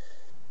in,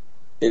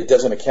 it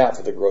doesn't account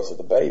for the growth of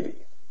the baby.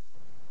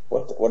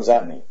 What does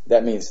that mean?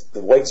 That means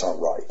the weights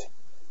aren't right.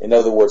 In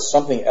other words,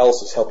 something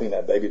else is helping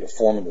that baby to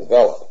form and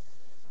develop.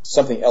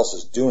 Something else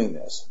is doing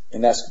this,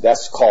 and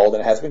that's called,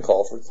 and it has been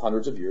called for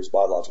hundreds of years,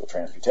 biological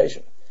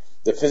transmutation.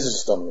 The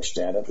physicists don't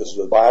understand it.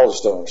 The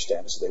biologists don't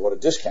understand it, so they want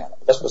to discount it.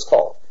 But that's what it's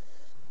called.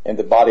 And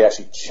the body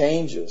actually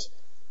changes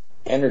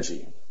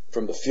energy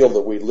from the field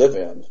that we live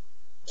in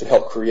to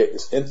help create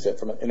this infant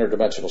from an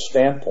interdimensional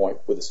standpoint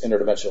with this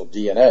interdimensional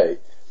DNA.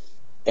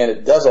 And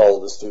it does all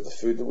of this through the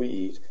food that we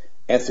eat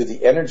and through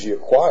the energy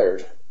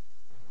acquired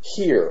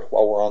here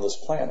while we're on this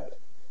planet.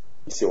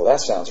 You see, well, that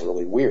sounds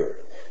really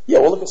weird. Yeah,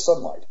 well, look at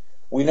sunlight.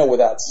 We know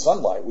without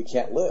sunlight we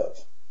can't live.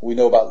 We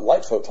know about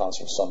light photons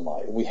from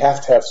sunlight. We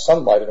have to have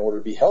sunlight in order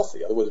to be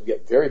healthy. Otherwise, we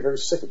get very, very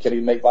sick. We can't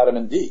even make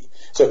vitamin D.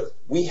 So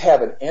we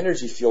have an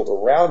energy field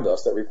around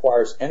us that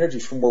requires energy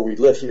from where we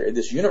live here in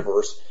this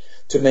universe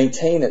to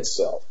maintain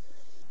itself.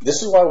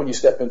 This is why when you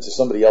step into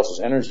somebody else's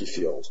energy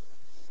field,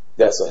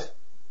 that's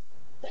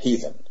a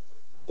heathen.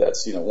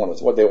 That's,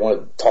 what they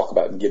want to talk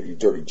about and give you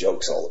dirty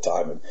jokes all the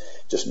time and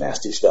just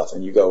nasty stuff.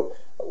 And you go,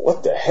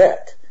 what the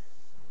heck?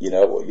 I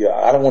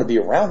don't want to be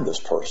around this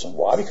person.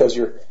 Why? Because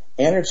your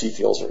energy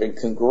fields are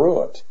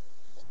incongruent.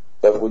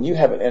 But when you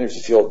have an energy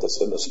field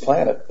that's in this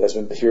planet that's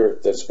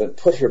been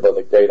put here by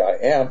the great I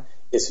am,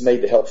 it's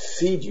made to help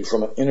feed you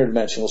from an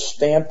interdimensional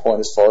standpoint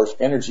as far as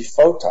energy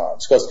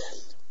photons.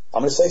 Because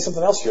I'm going to say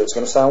something else here. It's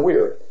going to sound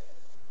weird.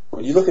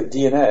 When you look at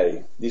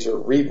DNA, these are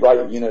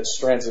read-write unit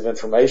strands of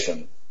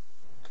information,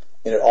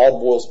 and it all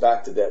boils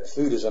back to that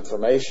food is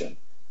information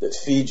that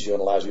feeds you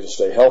and allows you to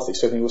stay healthy.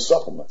 Same thing with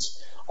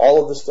supplements.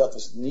 All of this stuff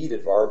is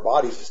needed for our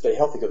bodies to stay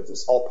healthy because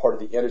it's all part of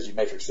the energy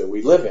matrix that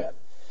we live in.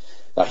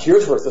 Now,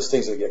 here's where this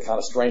thing's going to get kind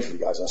of strange for you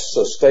guys.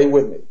 So stay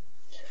with me.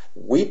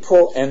 We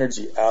pull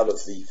energy out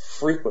of the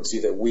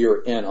frequency that we are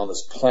in on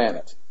this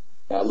planet.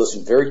 Now,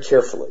 listen very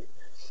carefully.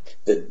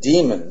 The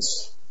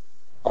demons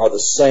are the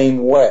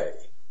same way,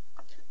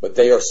 but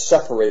they are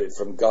separated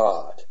from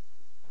God.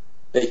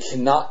 They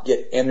cannot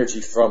get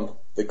energy from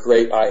the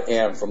great I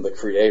am, from the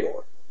Creator.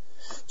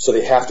 So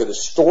they have to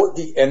distort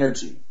the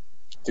energy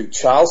through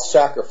child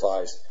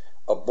sacrifice,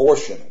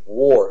 abortion,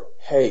 war,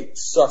 hate,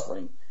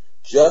 suffering,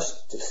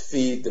 just to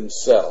feed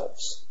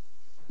themselves.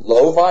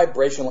 Low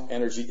vibrational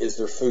energy is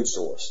their food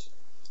source.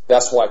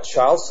 That's why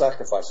child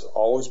sacrifice has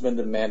always been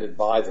demanded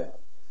by them.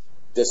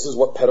 This is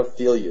what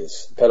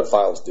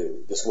pedophiles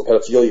do. This is what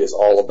pedophilia is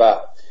all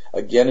about.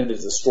 Again, it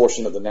is a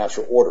distortion of the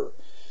natural order.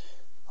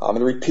 I'm going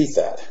to repeat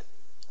that.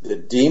 The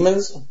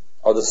demons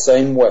are the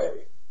same way.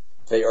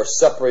 They are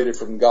separated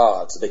from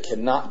God, so they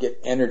cannot get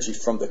energy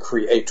from the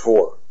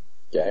Creator.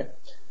 Okay?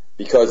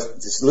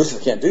 Because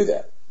Lucifer can't do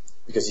that,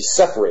 because he's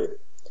separated.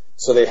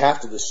 So they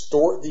have to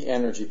distort the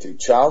energy through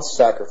child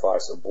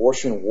sacrifice,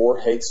 abortion, war,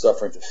 hate,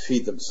 suffering to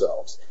feed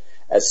themselves,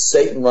 as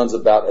Satan runs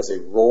about as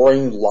a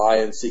roaring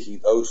lion seeking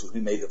those whom he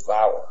may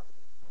devour.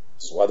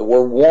 That's why the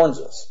word warns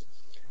us.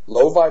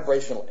 Low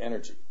vibrational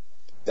energy.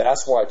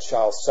 That's why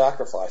child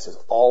sacrifice has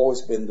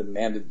always been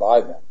demanded by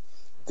them.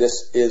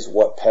 This is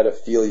what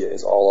pedophilia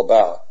is all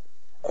about.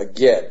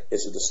 Again,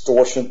 it's a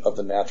distortion of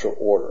the natural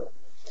order.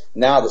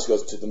 Now this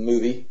goes to the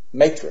movie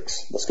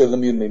Matrix. Let's go to the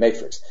movie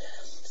Matrix.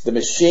 The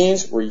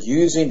machines were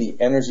using the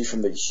energy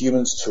from the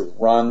humans to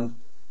run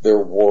their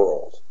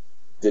world.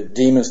 that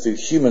demons through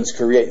humans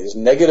create this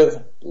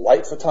negative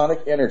light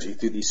photonic energy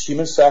through these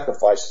human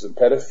sacrifices and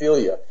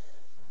pedophilia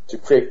to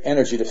create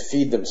energy to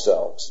feed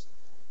themselves.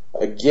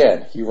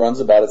 Again, he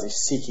runs about as a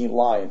seeking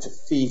lion to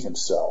feed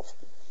himself.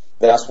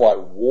 That's why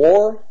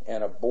war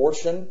and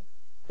abortion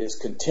is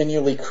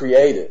continually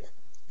created.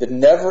 The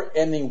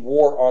never-ending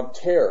war on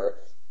terror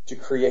to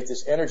create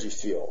this energy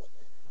field.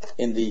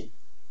 In the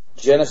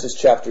Genesis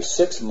chapter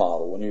 6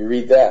 model, when you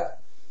read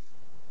that,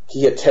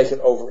 he had taken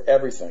over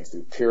everything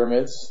through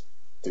pyramids,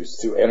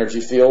 through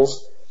energy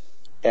fields,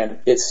 and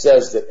it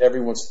says that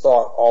everyone's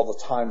thought all the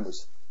time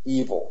was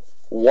evil.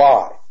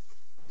 Why?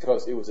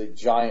 Because it was a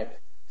giant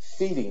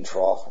feeding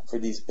trough for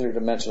these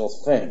interdimensional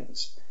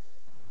things.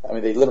 I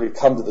mean, they literally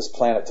come to this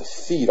planet to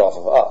feed off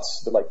of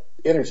us. They're like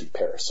energy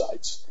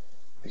parasites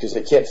because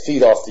they can't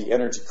feed off the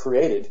energy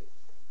created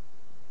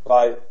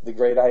by the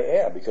great I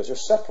Am because they're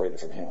separated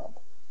from him.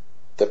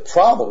 The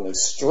problem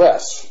is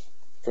stress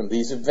from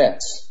these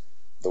events,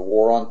 the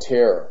war on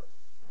terror,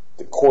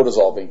 the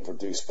cortisol being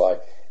produced by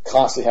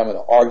constantly having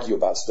to argue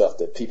about stuff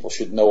that people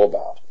should know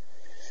about.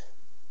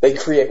 They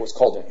create what's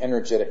called an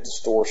energetic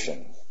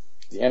distortion.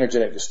 The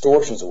energetic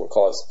distortions are what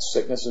cause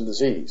sickness and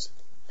disease,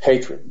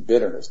 hatred,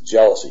 bitterness,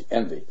 jealousy,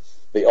 envy.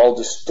 They all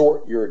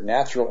distort your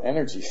natural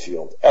energy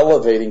field,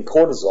 elevating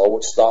cortisol,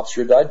 which stops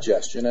your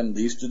digestion and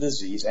leads to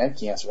disease and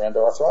cancer and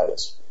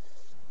arthritis.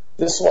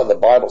 This is why the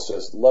Bible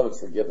says love and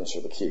forgiveness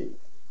are the key.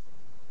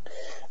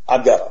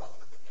 I've got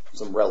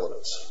some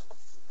relatives.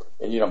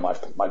 And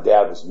my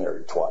dad was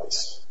married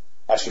twice.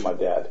 Actually, my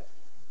dad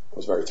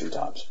was married 3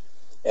 times.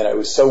 And it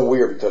was so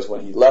weird because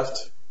when he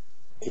left,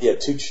 he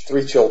had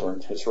 3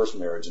 children, his first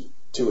marriage, and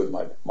 2 with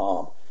my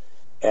mom.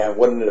 And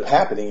what ended up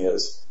happening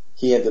is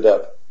he ended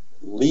up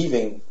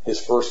leaving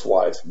his first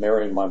wife,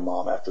 marrying my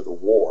mom after the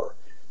war.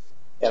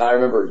 And I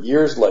remember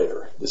years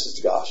later, this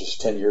is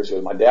 10 years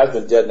ago. My dad's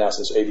been dead now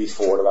since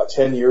 '84. And about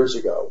 10 years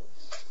ago,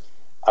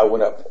 I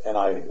went up and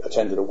I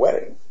attended a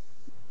wedding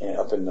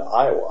up in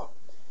Iowa.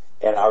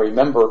 And I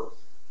remember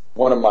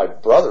one of my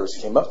brothers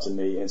came up to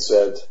me and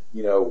said,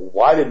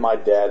 why did my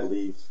dad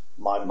leave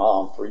my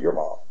mom for your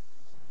mom?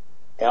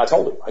 And I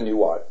told him, I knew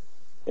why.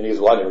 And he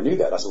goes, well, I never knew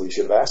that. I said, well, you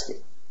should have asked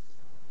him.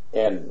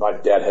 And my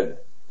dad had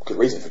good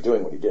reason for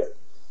doing what he did.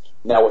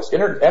 Now, what's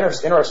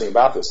interesting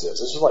about this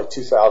is like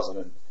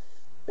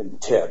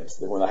 2010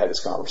 when I had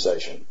this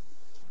conversation.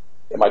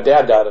 And my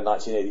dad died in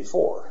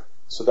 1984.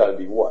 So that would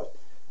be what?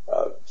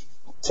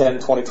 10,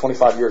 20,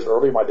 25 years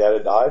earlier, my dad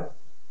had died.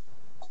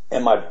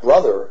 And my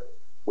brother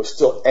was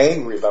still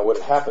angry about what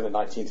had happened in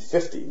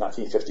 1950,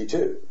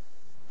 1952,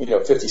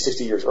 50,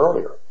 60 years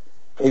earlier.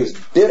 And he was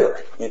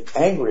bitter and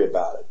angry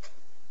about it.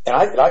 And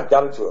I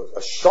got into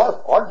a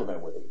sharp argument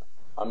with him.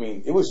 I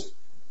mean, it was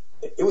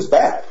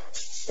bad.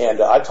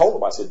 And I told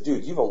him, I said,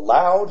 dude, you've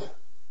allowed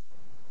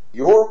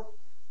your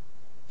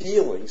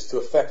feelings to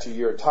affect you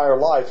your entire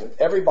life. And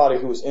everybody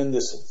who was in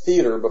this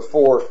theater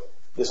before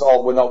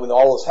when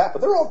all this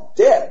happened, they're all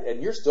dead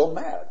and you're still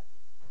mad.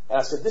 And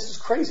I said, this is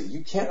crazy.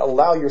 You can't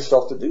allow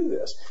yourself to do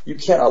this. You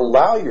can't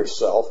allow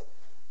yourself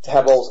to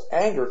have all this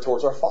anger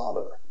towards our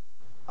Father.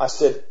 I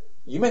said,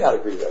 you may not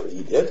agree with everything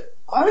he did.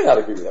 I may not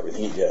agree with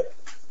everything he did.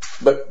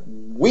 But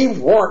we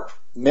weren't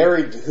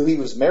married to who he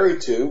was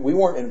married to. We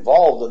weren't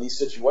involved in these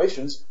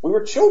situations. We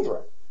were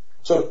children.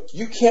 So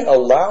you can't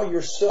allow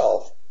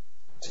yourself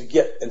to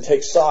get and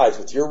take sides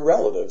with your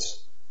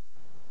relatives.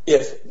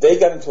 If they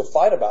got into a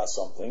fight about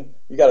something,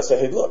 you got to say,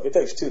 hey, look, it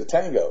takes 2 to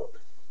tango.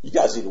 You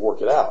guys need to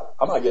work it out.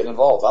 I'm not getting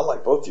involved. I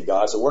like both you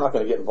guys, so we're not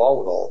going to get involved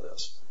with all of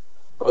this.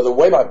 But the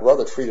way my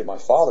brother treated my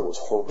father was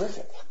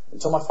horrific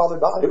until my father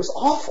died. It was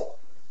awful.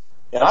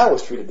 And I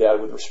always treated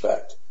Dad with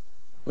respect.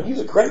 I mean, he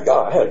was a great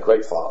guy. I had a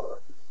great father.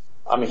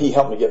 I mean, he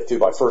helped me get through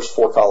my first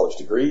 4 college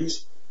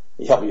degrees.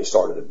 He helped me get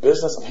started in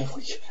business.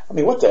 I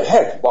mean, what the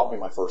heck? He bought me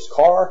my first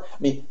car. I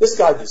mean, this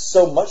guy did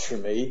so much for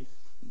me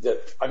that,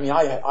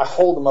 I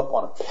hold him up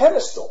on a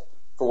pedestal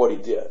for what he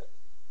did.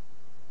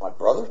 My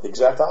brother, the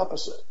exact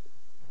opposite.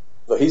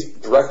 But he's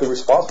directly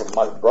responsible for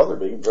my brother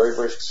being very,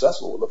 very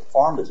successful with a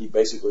farm that he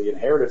basically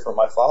inherited from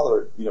my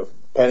father,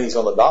 pennies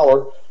on the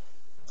dollar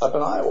up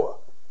in Iowa.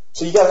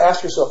 So you got to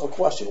ask yourself a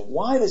question.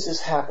 Why does this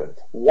happen?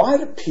 Why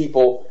do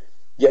people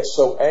get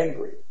so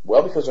angry?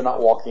 Well, because they're not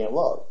walking in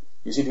love.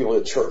 You see people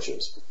in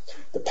churches.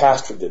 The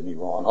pastor did me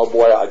wrong. Oh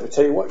boy, I can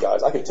tell you what,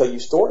 guys, I can tell you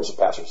stories of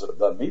pastors that have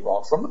done me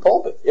wrong from the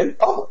pulpit, in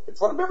public, in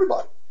front of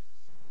everybody.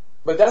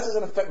 But that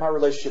doesn't affect my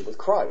relationship with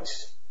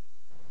Christ.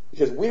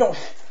 Because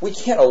we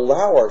can't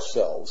allow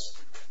ourselves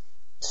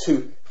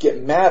to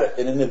get mad at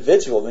an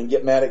individual and then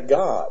get mad at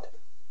God.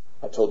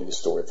 I told you the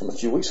story from a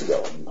few weeks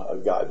ago, a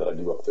guy that I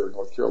knew up there in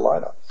North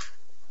Carolina.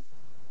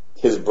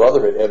 His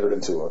brother had entered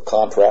into a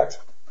contract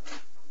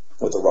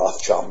with the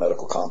Rothschild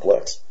Medical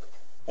Complex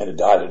and had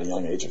died at a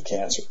young age of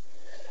cancer.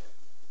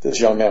 This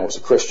young man was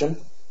a Christian.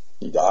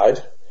 He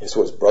died.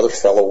 So his brother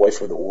fell away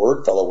from the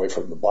Word, fell away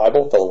from the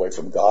Bible, fell away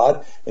from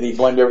God, and he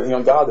blamed everything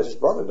on God that his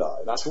brother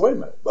died. And I said, wait a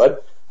minute, bud.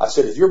 I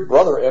said, if your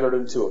brother entered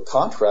into a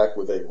contract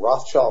with a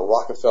Rothschild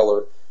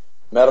Rockefeller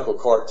medical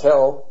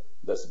cartel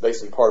that's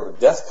basically part of a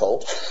death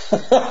cult.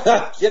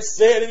 Can't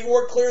say it any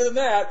more clear than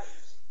that.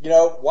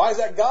 Why is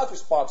that God's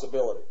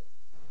responsibility?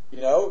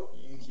 I'm not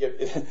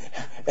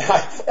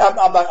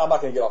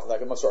going to get off of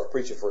that. I'm going to start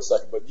preaching for a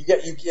second, but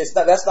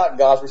that's not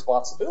God's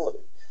responsibility.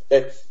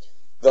 Okay?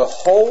 The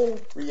whole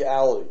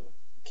reality,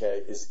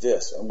 okay, is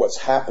this, and what's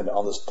happened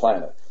on this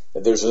planet,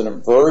 that there's an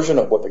inversion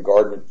of what the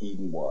Garden of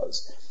Eden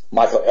was.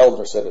 Michael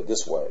Eldner said it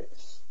this way: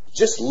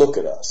 just look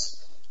at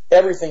us.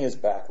 Everything is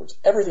backwards.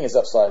 Everything is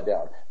upside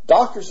down.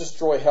 Doctors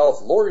destroy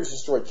health. Lawyers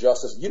destroy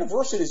justice.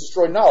 Universities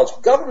destroy knowledge.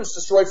 Governments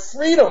destroy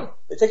freedom.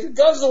 They take your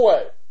guns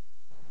away.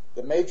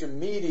 The major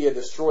media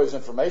destroys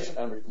information,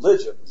 and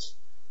religions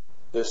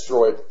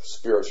destroy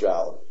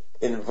spirituality.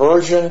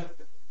 Inversion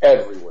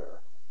everywhere.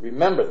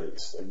 Remember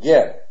these.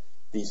 Again,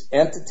 these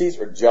entities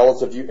are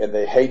jealous of you, and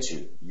they hate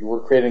you. You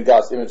were created in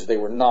God's image. They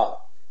were not.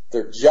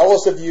 They're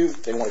jealous of you.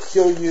 They want to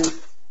kill you,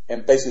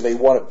 and basically they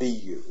want to be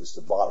you is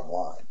the bottom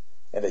line.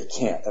 And they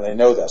can't, and they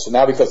know that. So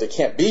now because they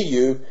can't be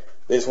you,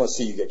 they just want to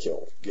see you get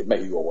killed,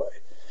 make you go away.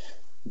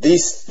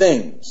 These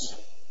things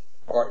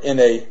are in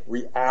a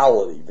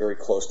reality very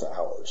close to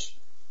ours.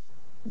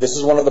 This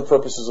is one of the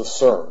purposes of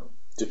CERN,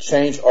 to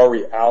change our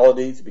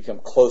reality, to become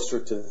closer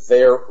to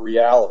their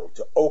reality,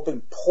 to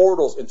open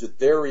portals into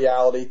their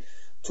reality,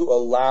 to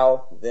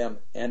allow them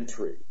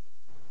entry.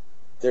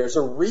 There's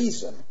a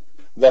reason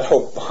that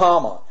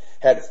Obama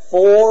had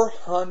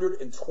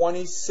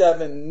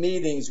 427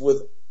 meetings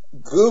with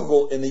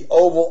Google in the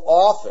Oval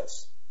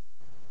Office.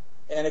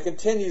 And they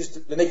continue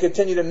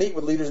to meet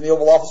with leaders in the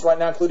Oval Office right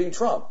now, including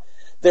Trump.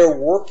 They're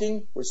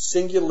working with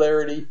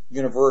Singularity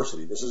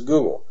University, this is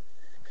Google,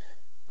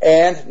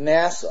 and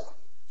NASA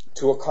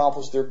to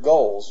accomplish their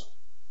goals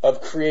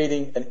of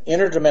creating an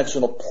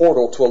interdimensional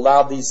portal to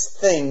allow these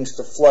things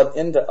to flood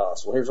into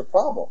us. Well, here's a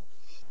problem.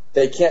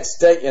 They can't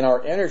stay in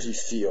our energy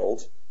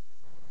field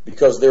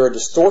because they're a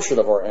distortion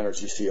of our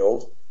energy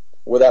field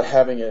without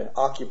having an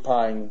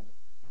occupying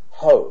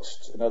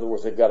host. In other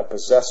words, they've got to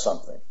possess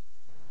something.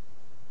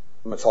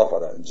 I'm going to talk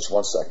about that in just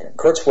one second.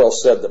 Kurzweil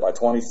said that by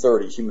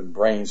 2030, human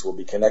brains will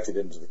be connected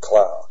into the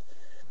cloud.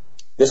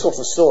 This will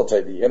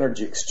facilitate the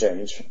energy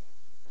exchange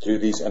through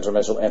these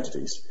interdimensional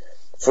entities.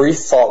 Free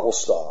thought will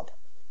stop.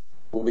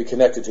 We'll be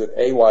connected to an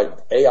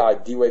AI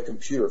D-Wave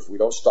computer if we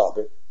don't stop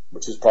it,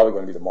 which is probably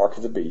going to be the mark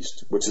of the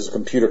beast, which is a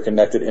computer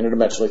connected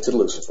interdimensionally to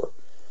Lucifer.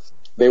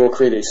 They will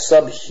create a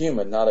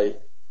subhuman, not a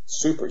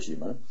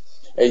superhuman,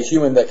 a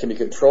human that can be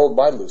controlled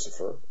by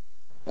Lucifer.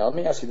 Now, let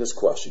me ask you this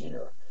question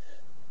here.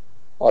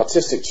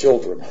 Autistic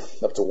children,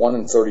 up to 1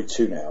 in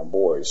 32 now,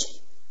 boys.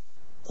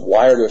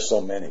 Why are there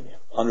so many?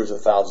 Hundreds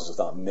of thousands, if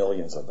not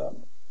millions of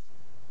them.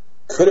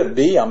 Could it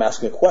be? I'm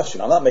asking a question.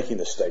 I'm not making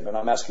this statement.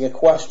 I'm asking a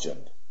question.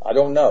 I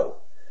don't know.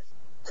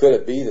 Could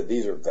it be that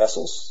these are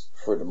vessels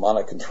for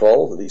demonic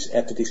control, that these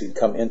entities can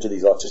come into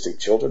these autistic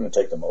children and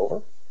take them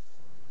over?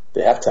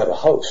 They have to have a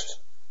host.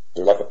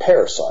 They're like a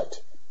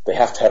parasite. They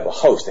have to have a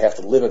host. They have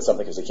to live in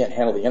something because they can't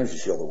handle the energy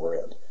field that we're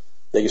in.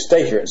 They can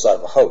stay here inside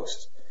of a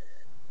host.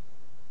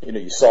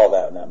 You saw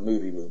that in that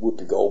movie with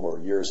Whoopi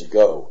Goldberg years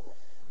ago,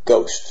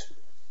 Ghost.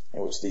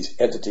 In which these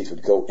entities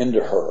would go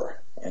into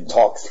her and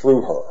talk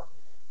through her.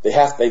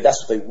 That's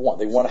what they want.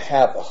 They want to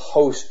have a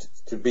host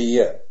to be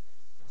in.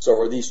 So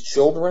are these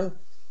children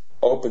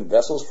open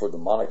vessels for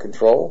demonic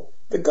control?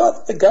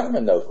 The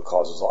government knows what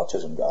causes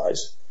autism,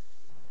 guys.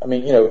 I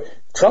mean,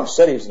 Trump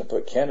said he was going to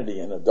put Kennedy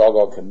in a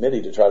doggone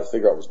committee to try to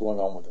figure out what's going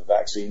on with the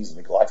vaccines and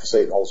the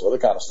glyphosate and all this other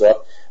kind of stuff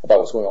about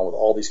what's going on with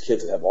all these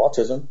kids that have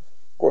autism.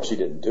 Of course, he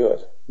didn't do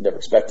it. Never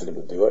expected him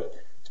to do it.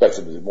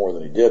 Expected him to do more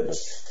than he did, but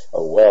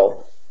oh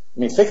well. I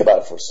mean, think about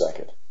it for a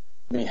second.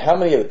 I mean, how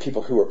many of the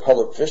people who are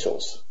public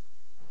officials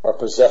are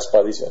possessed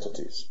by these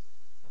entities?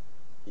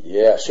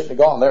 Yeah, shouldn't have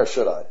gone there,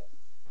 should I?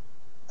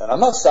 And I'm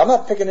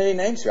not picking any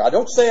names here. I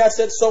don't say I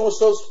said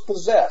so-and-so's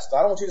possessed. I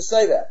don't want you to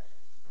say that.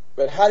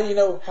 But how do you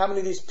know how many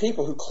of these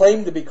people who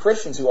claim to be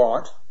Christians who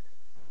aren't,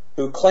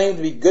 who claim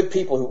to be good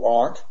people who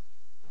aren't,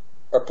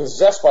 are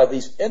possessed by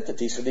these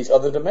entities from these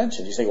other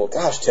dimensions? You think, well,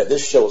 gosh, Ted,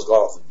 this show has gone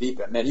off the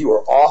deep end. Man, you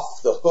are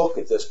off the hook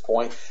at this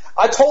point.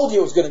 I told you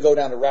it was going to go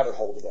down the rabbit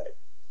hole today.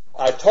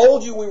 I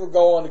told you we were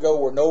going to go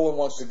where no one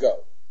wants to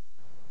go.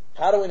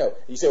 How do we know?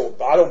 You say, well,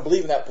 I don't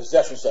believe in that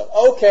possession stuff.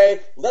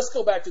 Okay, let's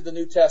go back to the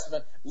New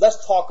Testament.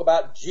 Let's talk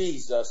about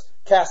Jesus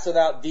casting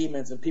out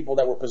demons and people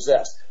that were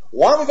possessed.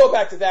 Why don't we go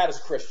back to that as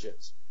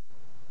Christians?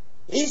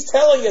 He's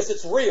telling us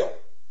it's real.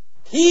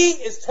 He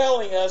is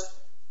telling us,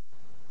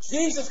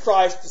 Jesus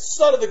Christ, the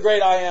Son of the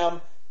great I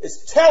Am,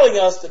 is telling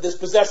us that this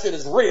possession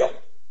is real.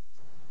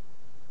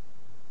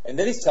 And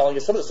then he's telling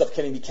us some of the stuff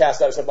can't even be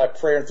cast out except by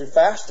prayer and through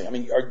fasting. I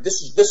mean,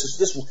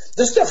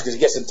 this stuff, because it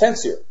gets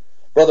intense here.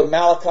 Brother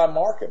Malachi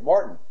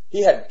Martin,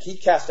 he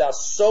cast out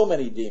so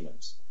many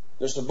demons.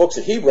 There's some books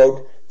that he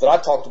wrote that I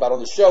talked about on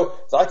the show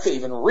that I couldn't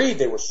even read.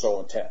 They were so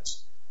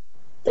intense.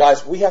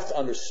 Guys, we have to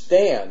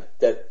understand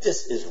that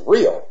this is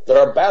real, that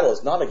our battle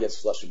is not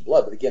against flesh and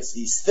blood, but against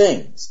these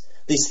things.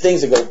 These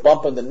things that go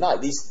bump in the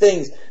night. These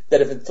things that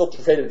have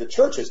infiltrated the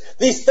churches.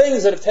 These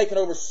things that have taken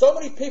over so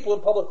many people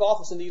in public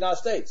office in the United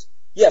States.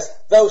 Yes,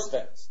 those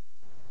things.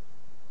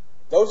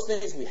 Those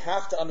things we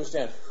have to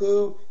understand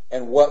who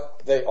and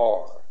what they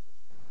are.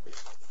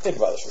 Think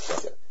about this for a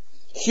second.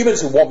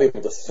 Humans who won't be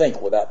able to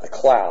think without the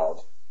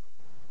cloud,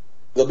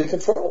 they'll be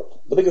controlled.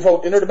 They'll be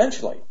controlled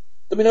interdimensionally.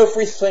 There'll be no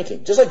free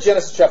thinking. Just like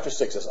Genesis chapter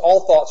 6 says,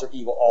 all thoughts are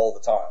evil all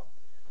the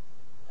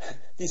time.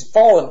 These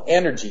fallen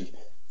energy,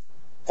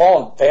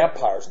 fallen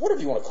vampires,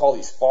 whatever you want to call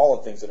these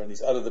fallen things that are in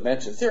these other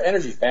dimensions, they're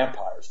energy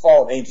vampires,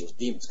 fallen angels,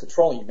 demons,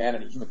 controlling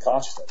humanity, human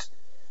consciousness.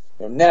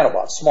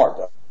 Nanobots, smart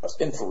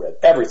dust, infrared,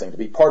 everything to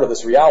be part of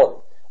this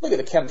reality. Look at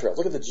the chemtrails,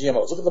 look at the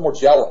GMOs, look at the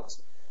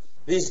Morgellons.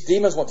 These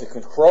demons want to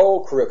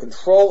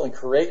control and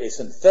create a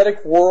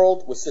synthetic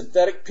world with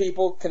synthetic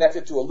people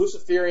connected to a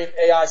Luciferian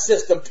AI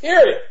system,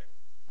 period.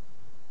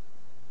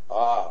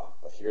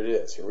 But here it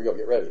is. Here we go.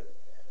 Get ready.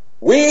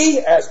 We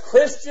as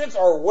Christians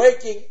are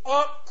waking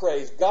up,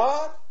 praise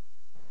God,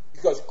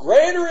 because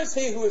greater is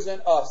He who is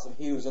in us than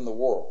he who is in the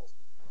world.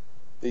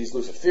 These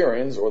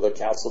Luciferians, or the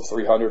Council of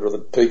 300, or the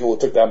people who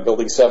took down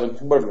Building 7,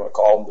 whatever you want to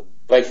call them,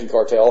 the banking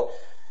cartel,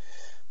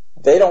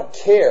 they don't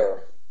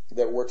care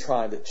that we're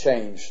trying to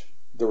change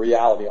the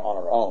reality on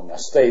our own. Now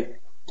stay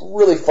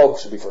really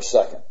focused with me for a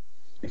second,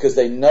 because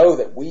they know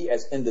that we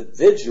as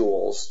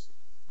individuals,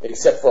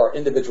 except for our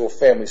individual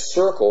family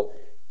circle,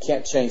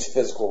 can't change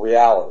physical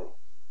reality.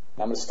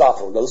 Now I'm going to stop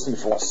for listen to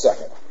me for 1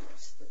 second.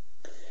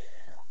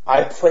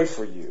 I pray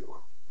for you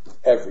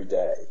every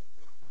day.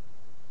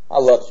 I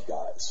love you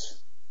guys.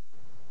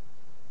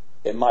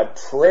 And my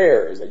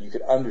prayer is that you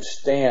could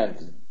understand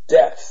the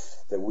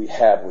depth that we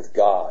have with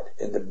God,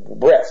 and the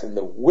breadth and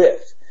the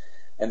width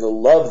and the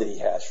love that He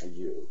has for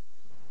you.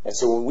 And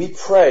so when we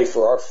pray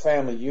for our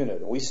family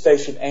unit, and we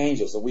station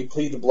angels, and we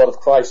plead the blood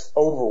of Christ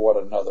over one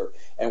another,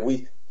 and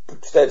we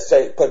put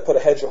a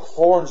hedge of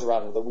thorns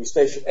around them, that we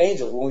station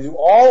angels, when we do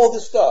all of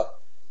this stuff,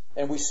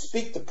 and we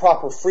speak the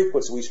proper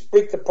frequency, we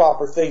speak the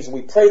proper things, and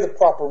we pray the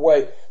proper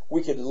way,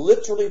 we could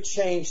literally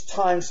change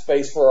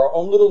time-space for our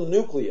own little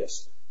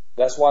nucleus.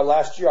 That's why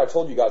last year I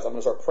told you guys I'm going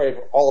to start praying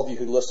for all of you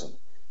who listen,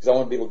 because I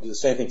want to be able to do the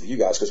same thing for you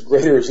guys, because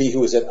greater is He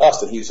who is in us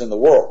than He who is in the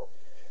world.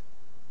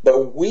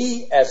 But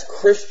we as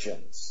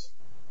Christians,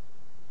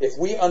 if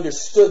we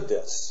understood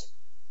this,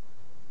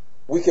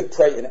 we could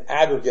pray in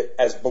aggregate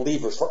as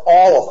believers for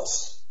all of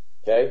us.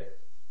 Okay?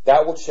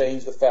 That will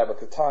change the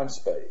fabric of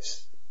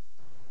time-space.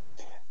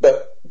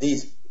 But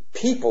these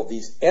people,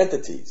 these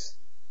entities,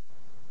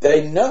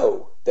 they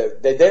know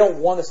that they don't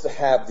want us to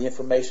have the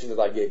information that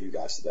I gave you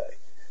guys today.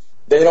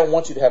 They don't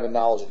want you to have a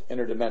knowledge of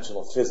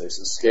interdimensional physics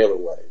and scalar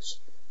waves,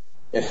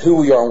 and who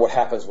we are and what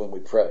happens when we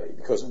pray.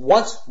 Because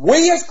once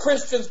we as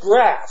Christians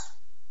grasp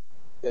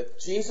that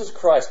Jesus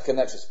Christ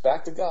connects us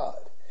back to God,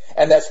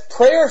 and that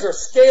prayers are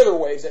scalar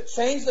waves that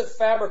change the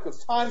fabric of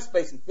time,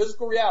 space, and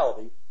physical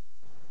reality,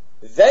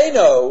 they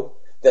know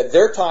that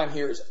their time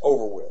here is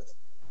over with,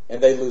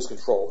 and they lose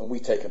control, and we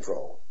take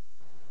control.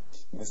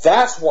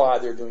 That's why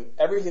they're doing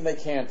everything they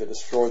can to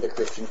destroy the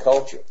Christian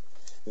culture.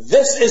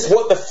 This is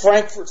what the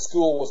Frankfurt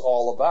School was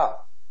all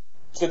about.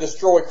 To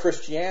destroy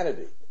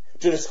Christianity.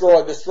 To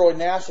destroy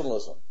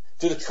nationalism.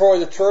 To destroy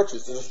the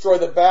churches. To destroy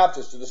the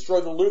Baptists. To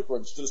destroy the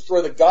Lutherans. To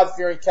destroy the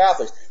God-fearing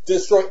Catholics. To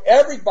destroy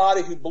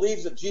everybody who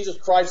believes that Jesus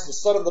Christ is the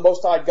Son of the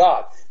Most High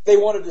God. They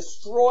want to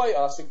destroy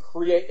us and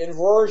create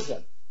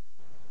inversion.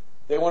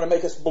 They want to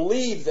make us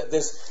believe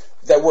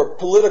that we're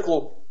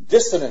political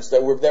dissonance,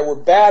 that we're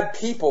bad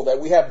people, that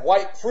we have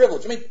white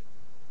privilege. I mean,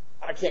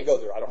 I can't go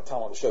there. I don't have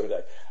time on the show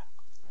today.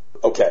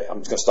 Okay, I'm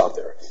just going to stop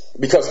there.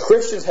 Because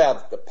Christians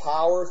have the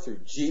power through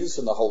Jesus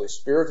and the Holy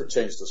Spirit to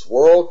change this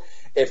world.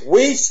 If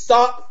we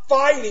stop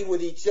fighting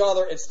with each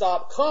other and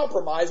stop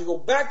compromising, go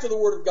back to the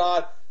Word of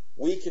God,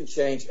 we can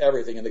change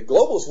everything. And the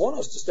globalists want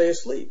us to stay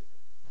asleep.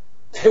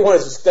 They want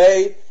us to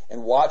stay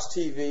and watch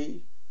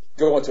TV,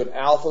 go into an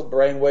alpha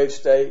brainwave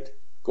state,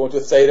 go into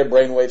a theta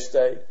brainwave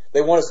state.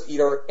 They want us to eat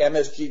our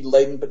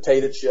MSG-laden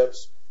potato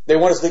chips. They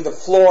want us to think of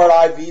fluoride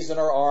IVs in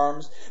our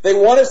arms. They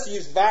want us to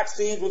use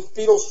vaccines with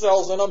fetal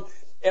cells in them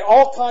and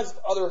all kinds of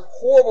other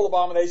horrible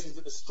abominations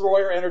that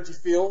destroy our energy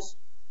fields.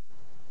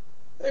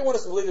 They want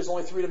us to believe there's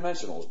only three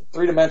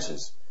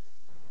dimensions,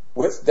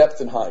 width,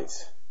 depth, and height.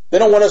 They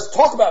don't want us to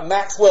talk about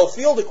Maxwell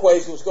field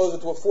equations, which goes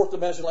into a fourth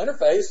dimensional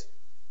interface.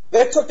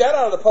 They took that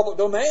out of the public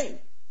domain.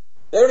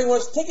 They don't even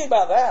want us thinking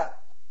about that.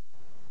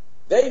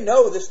 They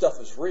know this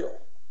stuff is real.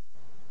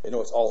 They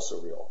know it's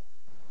also real.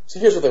 So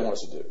here's what they want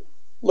us to do.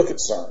 Look at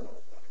CERN.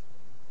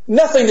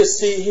 Nothing to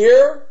see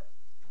here.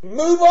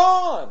 Move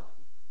on.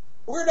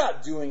 We're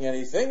not doing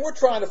anything. We're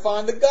trying to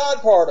find the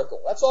God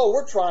particle. That's all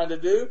we're trying to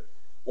do.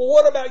 Well,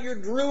 what about your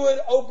Druid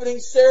opening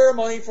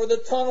ceremony for the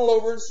tunnel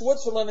over in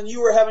Switzerland, and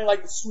you were having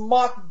like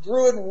mock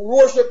Druid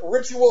worship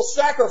ritual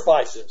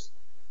sacrifices?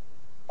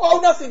 Oh,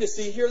 nothing to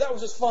see here. That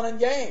was just fun and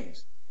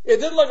games. It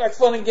didn't look like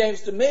fun and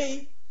games to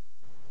me.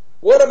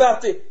 What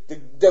about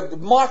the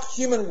mock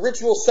human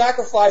ritual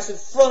sacrifice in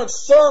front of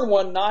CERN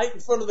one night, in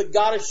front of the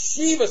goddess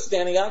Shiva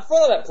standing out in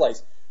front of that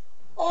place?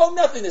 Oh,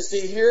 nothing to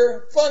see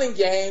here. Fun and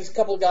games. A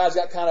couple of guys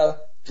got kind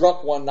of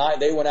drunk one night.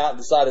 They went out and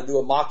decided to do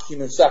a mock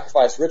human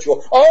sacrifice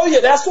ritual. Oh yeah,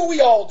 that's what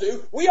we all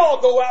do. We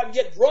all go out and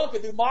get drunk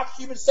and do mock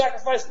human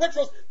sacrifice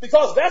rituals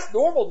because that's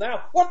normal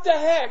now. What the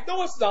heck?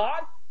 No, it's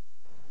not.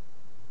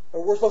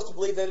 But we're supposed to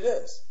believe that it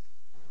is.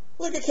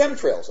 Look at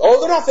chemtrails. Oh,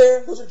 they're not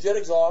there. Those are jet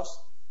exhausts.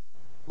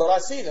 But I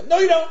see them. No,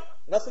 you don't.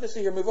 Nothing to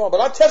see here. Move on.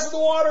 But I tested the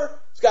water.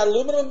 It's got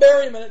aluminum and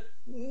barium in it.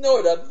 No,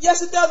 it doesn't.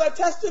 Yes, it does. I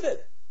tested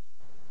it.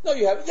 No,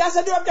 you haven't. Yes,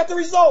 I do. I've got the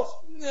results.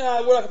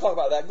 Nah, we're not going to talk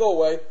about that. Go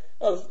away.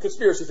 Oh,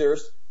 conspiracy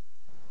theorist.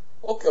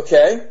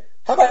 Okay.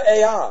 How about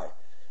AI?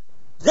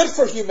 Good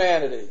for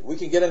humanity. We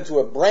can get into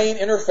a brain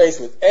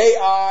interface with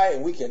AI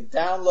and we can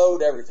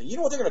download everything. You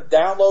know what they're going to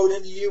download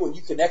into you when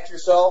you connect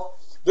yourself?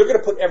 They're going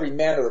to put every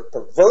manner of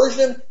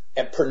perversion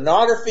and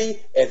pornography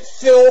and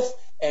filth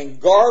and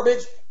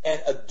garbage and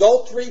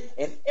adultery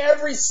and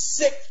every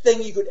sick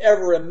thing you could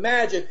ever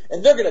imagine,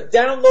 and they're going to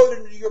download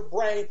it into your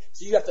brain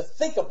so you have to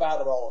think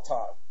about it all the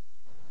time.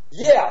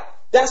 Yeah,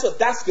 that's what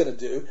that's going to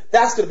do.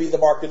 That's going to be the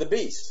mark of the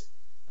beast.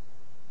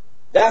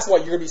 That's why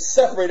you're going to be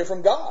separated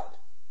from God.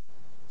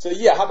 So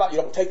yeah, how about you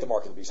don't take the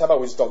mark of the beast? How about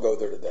we just don't go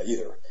there today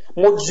either?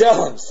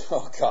 Morgellons.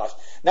 Oh gosh.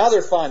 Now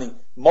they're finding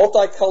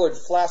multicolored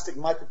plastic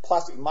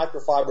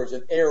microfibers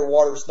in air,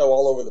 water, snow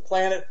all over the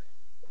planet.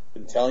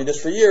 Been telling you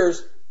this for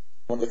years.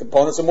 One of the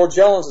components of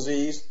Morgellons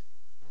disease,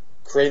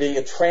 creating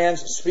a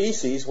trans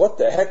species. What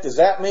the heck does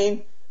that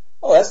mean?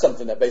 Oh, that's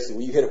something that basically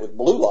when you hit it with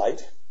blue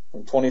light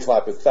from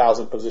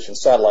 25,000 position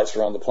satellites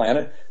around the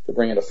planet to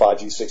bring in a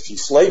 5G, 6G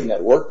slave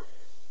network,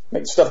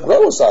 make stuff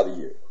grow inside of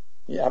you.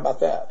 Yeah, how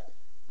about that?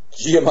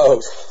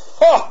 GMOs.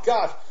 Oh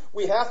gosh,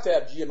 we have to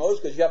have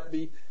GMOs because you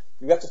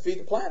have to feed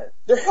the planet.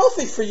 They're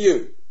healthy for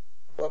you.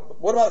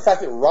 What about the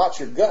fact that it rots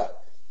your gut?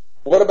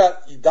 What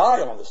about you die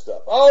on this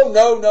stuff? Oh,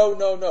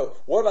 no.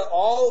 What about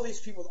all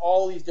these people with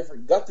all these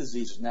different gut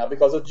diseases now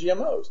because of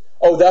GMOs?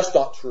 Oh, that's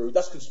not true.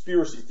 That's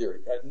conspiracy theory.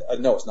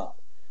 No, it's not.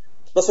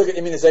 Let's look at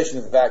immunization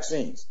and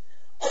vaccines.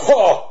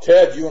 Oh,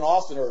 Ted, you and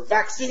Austin are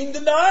vaccine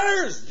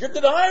deniers. You're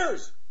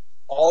deniers.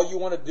 All you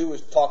want to do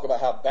is talk about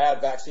how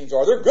bad vaccines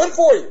are. They're good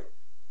for you.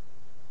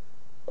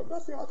 What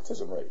about the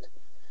autism rate?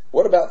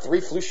 What about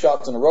 3 flu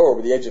shots in a row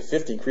over the age of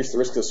 50 increase the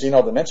risk of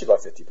senile dementia by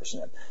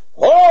 50%?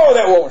 Oh,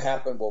 that won't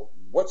happen. Well,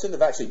 what's in the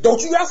vaccine?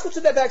 Don't you ask what's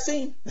in that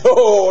vaccine?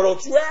 No,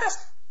 don't you ask.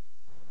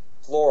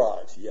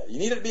 Fluoride. Yeah, you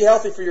need it to be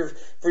healthy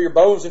for your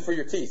bones and for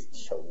your teeth.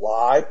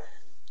 Why?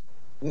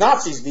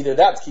 Nazis needed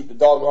that to keep the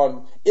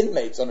doggone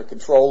inmates under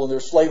control in their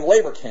slave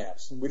labor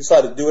camps. We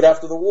decided to do it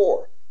after the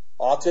war.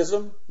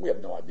 Autism? We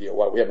have no idea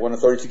why. We have 1 in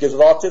 32 kids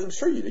with autism.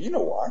 Sure you do. You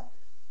know why.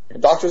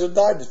 And doctors have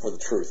died for the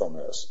truth on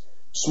this.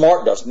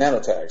 Smart dust,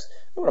 nanotags.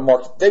 They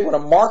want to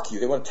mark you.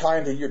 They want to tie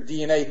into your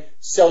DNA,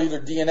 cellular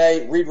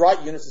DNA,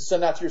 read-write units and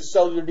send out to your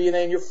cellular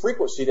DNA and your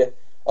frequency to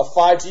a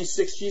 5G,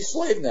 6G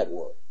slave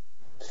network.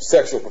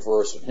 Sexual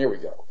perversion. Here we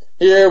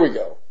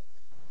go.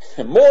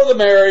 And more the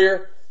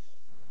merrier.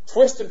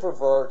 Twist and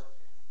pervert.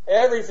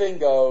 Everything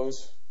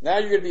goes. Now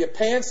you're going to be a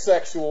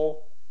pansexual.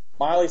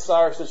 Miley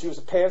Cyrus said she was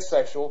a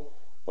pansexual.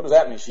 What does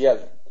that mean? She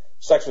has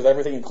sex with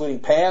everything, including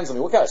pans? I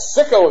mean, what kind of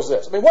sicko is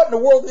this? I mean, what in the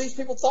world are these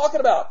people talking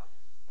about?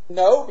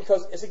 No,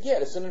 because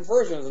it's an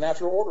inversion of the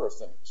natural order of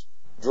things.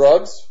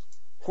 Drugs.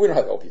 We don't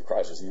have an opiate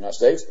crisis in the United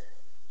States.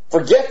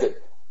 Forget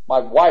that my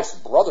wife's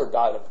brother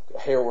died of a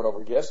heroin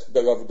overdose.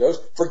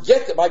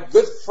 Forget that my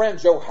good friend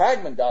Joe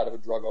Hagman died of a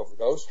drug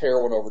overdose,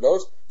 heroin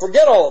overdose.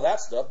 Forget all of that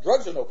stuff.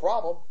 Drugs are no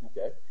problem.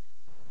 Okay.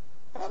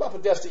 How about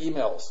Podesta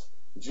emails?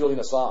 Julian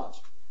Assange.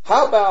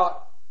 How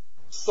about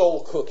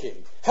soul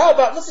cooking? How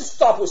about, let's just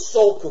stop with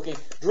soul cooking,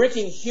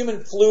 drinking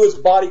human fluids,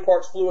 body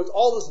parts fluids,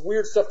 all this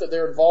weird stuff that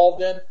they're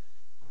involved in.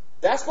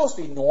 That's supposed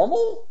to be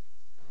normal?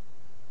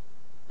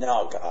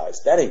 No,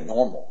 guys, that ain't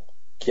normal.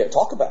 Can't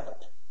talk about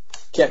it.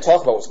 Can't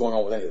talk about what's going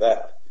on with any of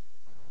that.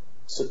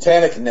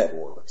 Satanic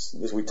networks.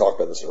 We talked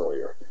about this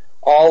earlier.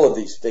 All of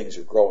these things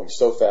are growing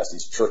so fast,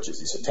 these churches,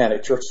 these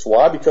satanic churches.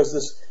 Why? Because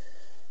this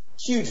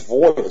huge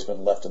void has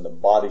been left in the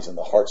bodies and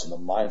the hearts and the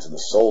minds and the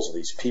souls of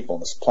these people on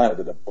this planet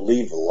that have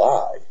believed the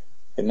lie.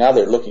 And now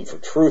they're looking for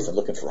truth and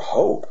looking for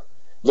hope,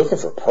 looking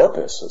for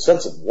purpose, a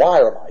sense of why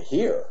am I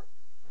here?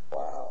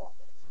 Wow.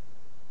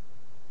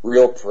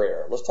 Real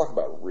prayer. Let's talk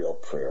about real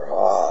prayer.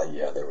 Ah,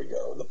 yeah, there we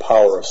go. The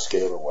power of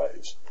scalar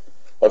waves,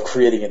 of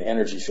creating an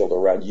energy field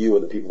around you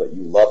and the people that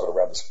you love and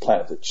around this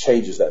planet that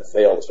changes that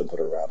veil that's been put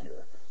around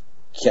here.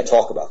 You can't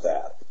talk about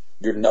that.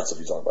 You're nuts if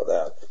you talk about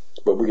that.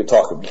 But we can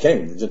talk,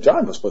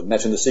 John was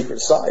mentioned the secret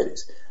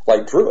societies,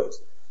 like Druids.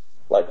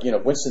 Like,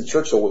 Winston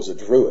Churchill was a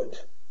Druid.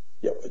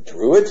 Yeah, a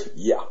Druid?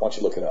 Yeah, why don't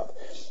you look it up.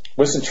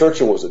 Winston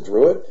Churchill was a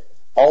Druid.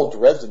 All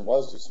Dresden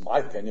was, in my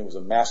opinion, was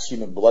a mass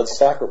human blood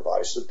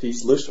sacrifice to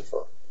appease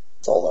Lucifer.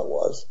 That's all that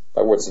was.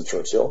 By Winston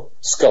Churchill.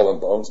 Skull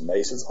and bones,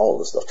 masons, all of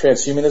this stuff.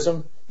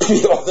 Transhumanism,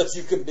 be all that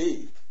you can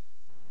be.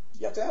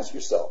 You have to ask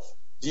yourself,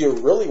 do you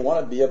really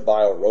want to be a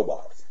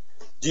biorobot?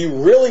 Do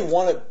you really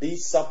want to be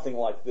something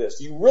like this?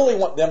 Do you really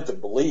want them to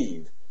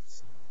believe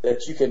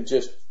that you can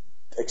just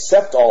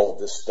accept all of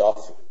this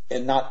stuff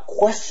and not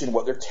question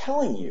what they're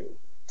telling you?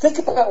 Think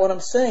about what I'm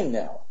saying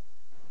now.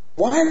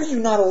 Why are you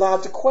not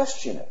allowed to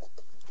question it?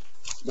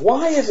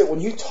 Why is it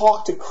when you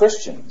talk to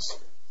Christians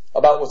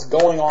about what's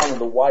going on in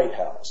the White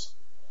House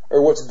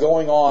or what's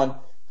going on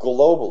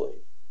globally,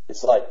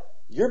 it's like,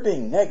 you're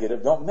being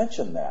negative, don't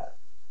mention that.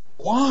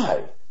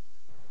 Why?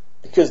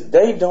 Because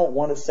they don't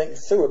want to think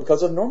through it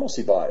because of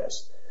normalcy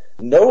bias.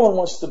 No one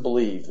wants to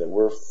believe that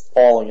we're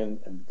falling in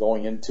and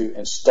going into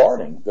and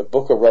starting the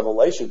book of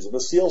Revelations and the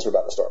seals are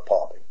about to start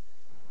popping.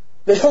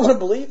 They don't want to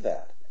believe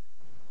that.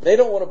 They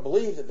don't want to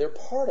believe that they're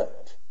part of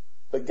it.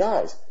 But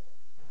guys,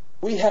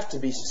 we have to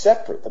be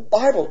separate. The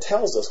Bible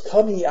tells us,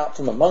 come ye out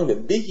from among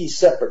them, be ye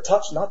separate,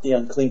 touch not the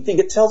unclean thing.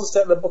 It tells us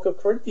that in the book of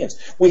Corinthians.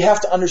 We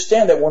have to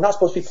understand that we're not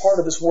supposed to be part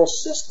of this world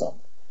system.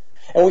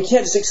 And we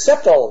can't just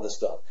accept all of this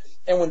stuff.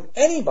 And when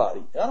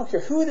anybody, I don't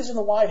care who it is in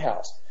the White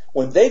House,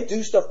 when they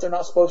do stuff they're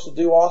not supposed to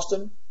do,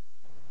 Austin,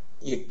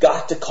 you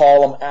got to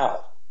call them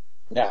out.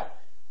 Now,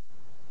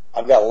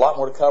 I've got a lot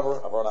more to cover.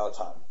 I've run out of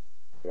time.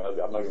 I'm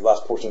going to give the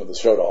last portion of the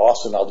show to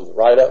Austin. I'll do the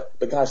write-up.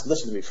 But guys,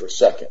 listen to me for a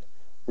second.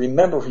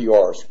 Remember who you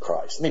are as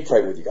Christ. Let me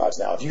pray with you guys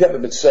now. If you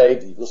haven't been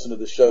saved and you've listened to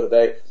this show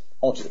today,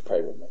 I want you to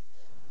pray with me.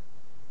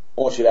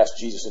 I want you to ask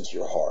Jesus into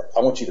your heart. I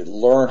want you to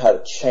learn how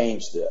to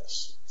change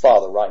this.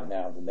 Father, right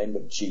now, in the name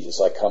of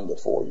Jesus, I come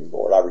before you,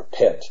 Lord. I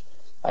repent.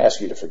 I ask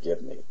you to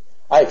forgive me.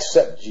 I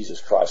accept Jesus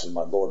Christ as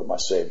my Lord and my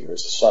Savior,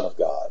 as the Son of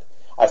God.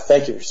 I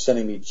thank you for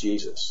sending me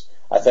Jesus.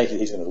 I thank you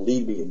that he's going to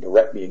lead me and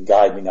direct me and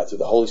guide me now through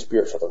the Holy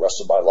Spirit for the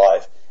rest of my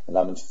life. And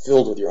I'm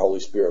filled with your Holy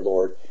Spirit,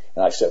 Lord.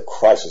 And I accept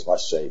Christ as my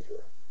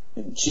Savior.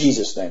 In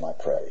Jesus' name I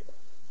pray.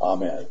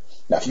 Amen.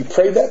 Now, if you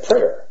prayed that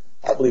prayer,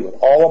 I believe with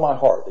all of my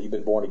heart that you've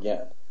been born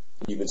again.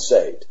 You've been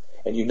saved.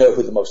 And you know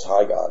who the Most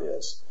High God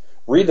is.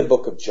 Read the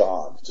book of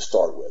John to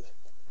start with.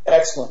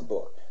 Excellent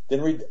book.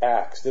 Then read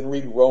Acts. Then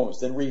read Romans.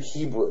 Then read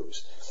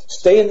Hebrews.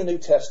 Stay in the New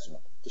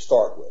Testament to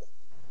start with.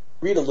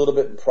 Read a little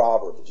bit in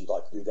Proverbs if you'd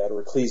like to do that,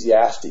 or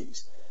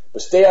Ecclesiastes.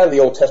 But stay out of the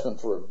Old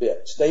Testament for a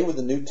bit. Stay with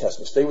the New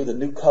Testament. Stay with the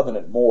New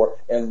Covenant more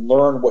and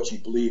learn what you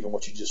believe and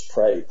what you just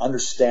prayed.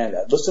 Understand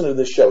that. Listen to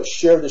this show.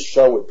 Share this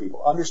show with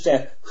people.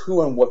 Understand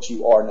who and what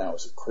you are now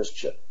as a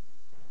Christian.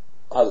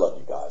 I love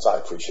you guys. I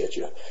appreciate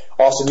you.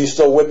 Austin, you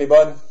still with me,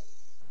 bud?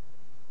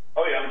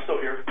 Oh, yeah, I'm still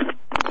here.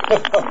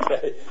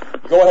 Okay.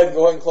 Go ahead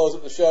and close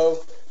up the show.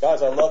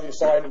 Guys, I love you.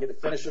 Sorry I didn't get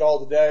to finish it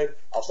all today.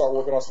 I'll start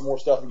working on some more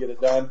stuff and get it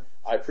done.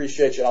 I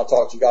appreciate you, and I'll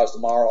talk to you guys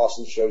tomorrow.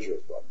 Austin, the show's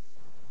yours, bud.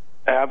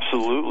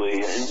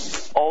 Absolutely.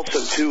 And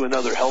also, too,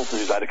 another health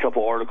news. I had a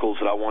couple articles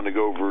that I wanted to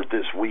go over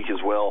this week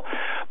as well.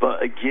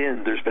 But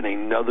again, there's been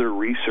another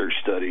research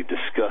study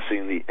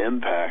discussing the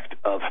impact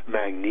of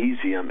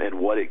magnesium and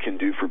what it can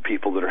do for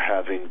people that are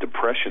having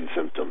depression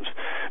symptoms.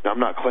 Now, I'm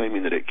not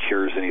claiming that it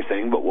cures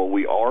anything, but what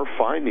we are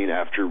finding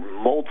after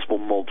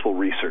multiple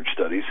research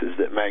studies is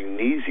that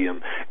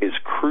magnesium is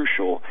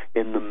crucial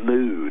in the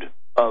mood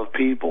of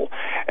people.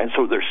 And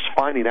so they're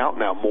finding out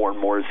now more and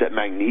more is that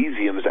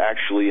magnesium is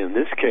actually, in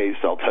this case,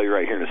 I'll tell you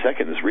right here in a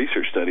second, this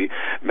research study,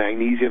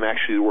 magnesium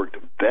actually worked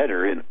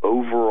better in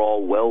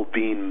overall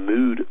well-being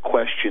mood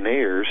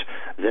questionnaires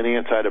than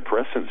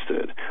antidepressants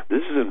did.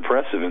 This is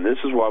impressive, and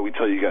this is why we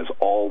tell you guys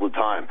all the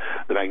time,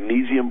 the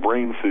magnesium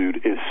brain food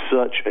is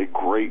such a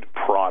great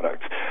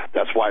product.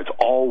 That's why it's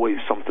always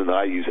something that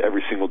I use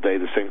every single day.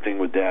 The same thing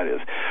with Dad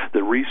is.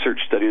 The research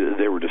study that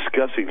they were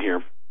discussing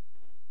here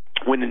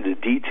went into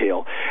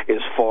detail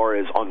as far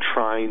as on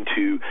trying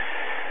to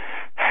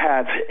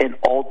have an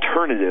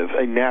alternative,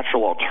 a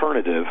natural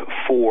alternative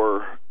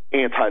for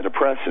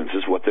antidepressants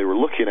is what they were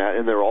looking at,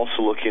 and they're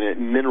also looking at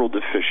mineral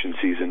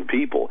deficiencies in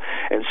people.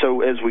 And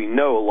so, as we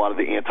know, a lot of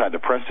the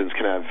antidepressants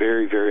can have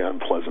very, very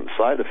unpleasant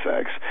side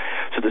effects.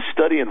 So the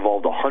study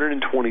involved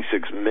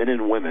 126 men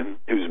and women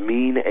whose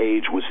mean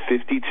age was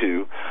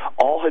 52.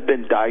 All had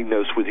been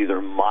diagnosed with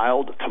either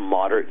mild to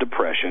moderate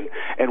depression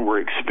and were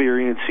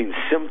experiencing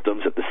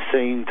symptoms at the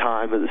same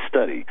time of the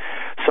study.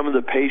 Some of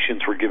the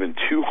patients were given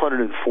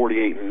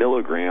 248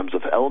 milligrams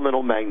of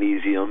elemental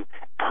magnesium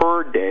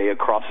per day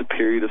across a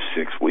period of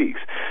 6 weeks.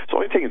 So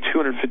only taking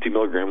 250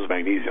 milligrams of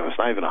magnesium. It's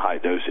not even a high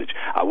dosage.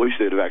 I wish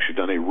they'd have actually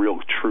done a real,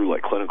 true,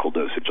 clinical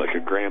dosage, like a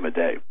gram a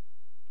day.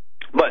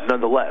 But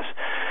nonetheless,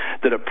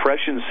 the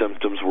depression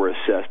symptoms were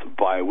assessed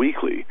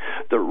biweekly.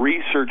 The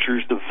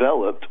researchers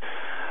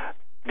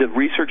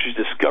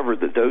discovered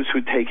that those who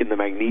had taken the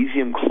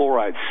magnesium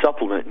chloride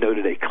supplement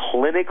noted a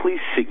clinically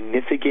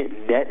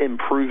significant net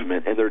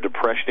improvement in their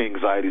depression and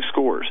anxiety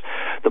scores.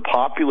 The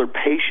popular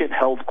Patient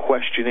Health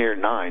Questionnaire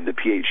 9, the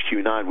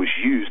PHQ-9, was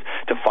used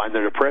to find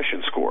their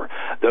depression score.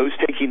 Those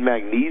taking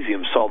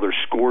magnesium saw their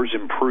scores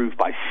improve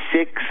by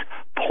 6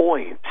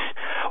 points,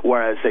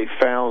 whereas they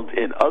found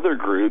in other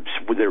groups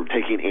where they were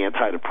taking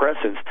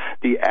antidepressants,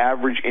 the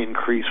average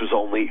increase was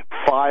only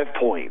 5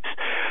 points.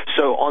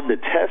 So on the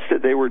test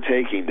that they were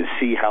taking to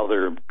see how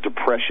their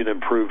depression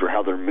improved or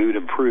how their mood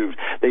improved,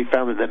 they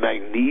found that the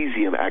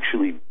magnesium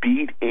actually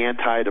beat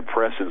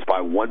antidepressants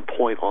by 1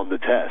 point on the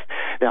test.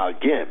 Now,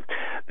 again,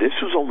 this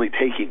was only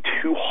taking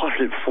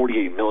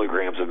 248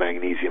 milligrams of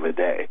magnesium a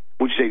day,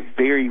 which is a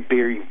very,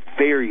 very,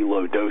 very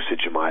low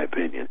dosage in my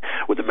opinion.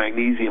 With the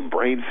magnesium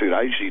brain food,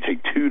 I usually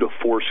take 2 to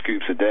 4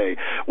 scoops a day,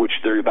 which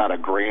they're about a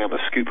gram a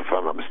scoop if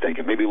I'm not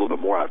mistaken, maybe a little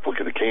bit more. I have to look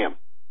at the can.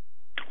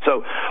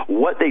 So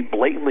what they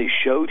blatantly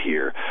showed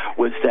here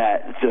was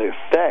that the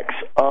effects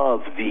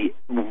of the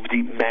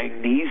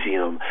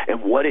magnesium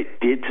and what it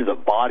did to the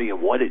body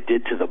and what it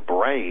did to the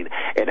brain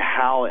and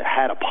how it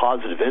had a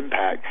positive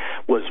impact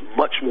was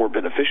much more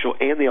beneficial.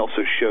 And they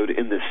also showed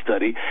in this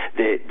study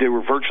that there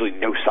were virtually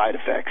no side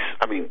effects.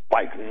 I mean,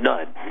 like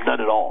none at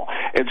all.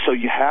 And so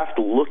you have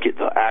to look at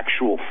the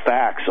actual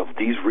facts of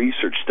these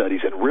research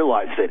studies and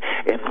realize that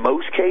in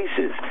most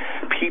cases,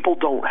 people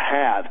don't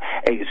have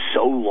a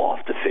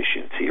Zoloft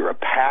deficiency or a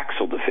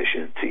Paxil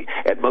deficiency.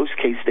 In most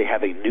cases, they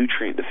have a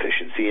nutrient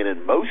deficiency, and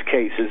in most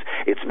cases,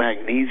 it's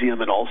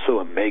magnesium and also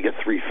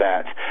omega-3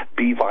 fats.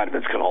 B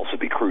vitamins can also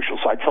be crucial.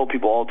 So I tell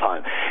people all the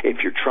time,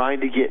 if you're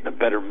trying to get in a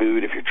better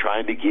mood, if you're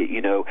trying to get,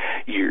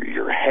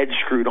 your head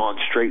screwed on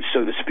straight,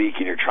 so to speak,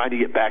 and you're trying to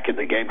get back in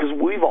the game, because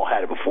we've all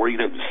had it before,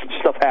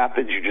 stuff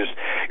happens,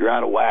 you're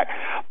out of whack.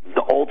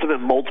 The ultimate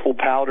multiple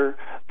powder,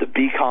 the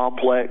B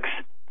complex,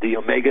 the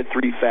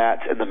omega-3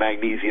 fats, and the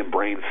magnesium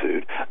brain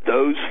food.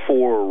 Those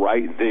 4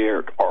 right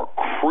there are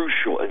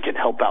crucial and can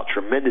help out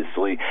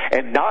tremendously,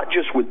 and not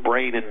just with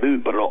brain and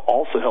mood, but it'll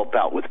also help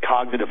out with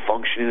cognitive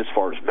functioning as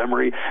far as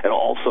memory. It'll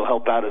also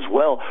help out as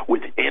well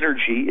with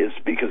energy, is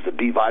because the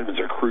B vitamins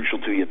are crucial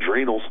to the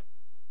adrenals.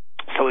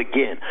 So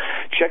again,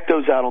 check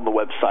those out on the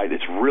website.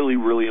 It's really,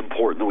 really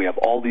important that we have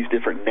all these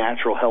different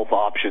natural health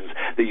options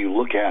that you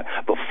look at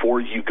before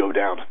you go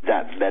down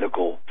that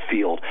medical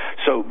field.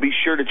 So be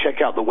sure to check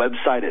out the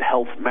website at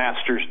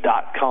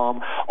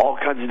healthmasters.com. All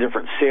kinds of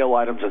different sale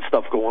items and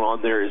stuff going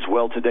on there as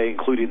well today,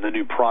 including the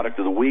new product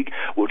of the week,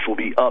 which will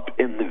be up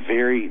in the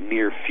very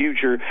near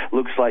future.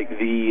 Looks like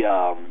the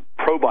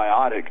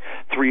probiotic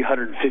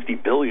 350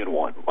 billion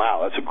one.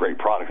 Wow, that's a great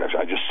product. Actually,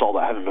 I just saw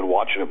that. I haven't been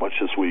watching it much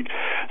this week,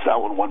 so that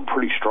one won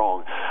pretty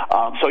strong.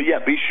 So yeah,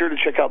 be sure to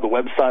check out the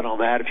website on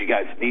that. If you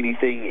guys need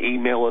anything,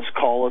 email us,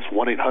 call us,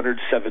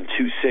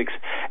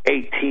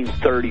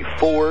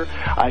 1-800-726-1834.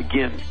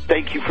 Again,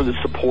 thank you for the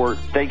support.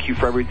 Thank you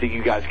for everything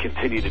you guys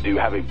continue to do.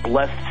 Have a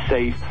blessed,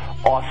 safe,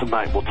 awesome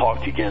night. We'll talk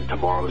to you again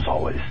tomorrow as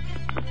always.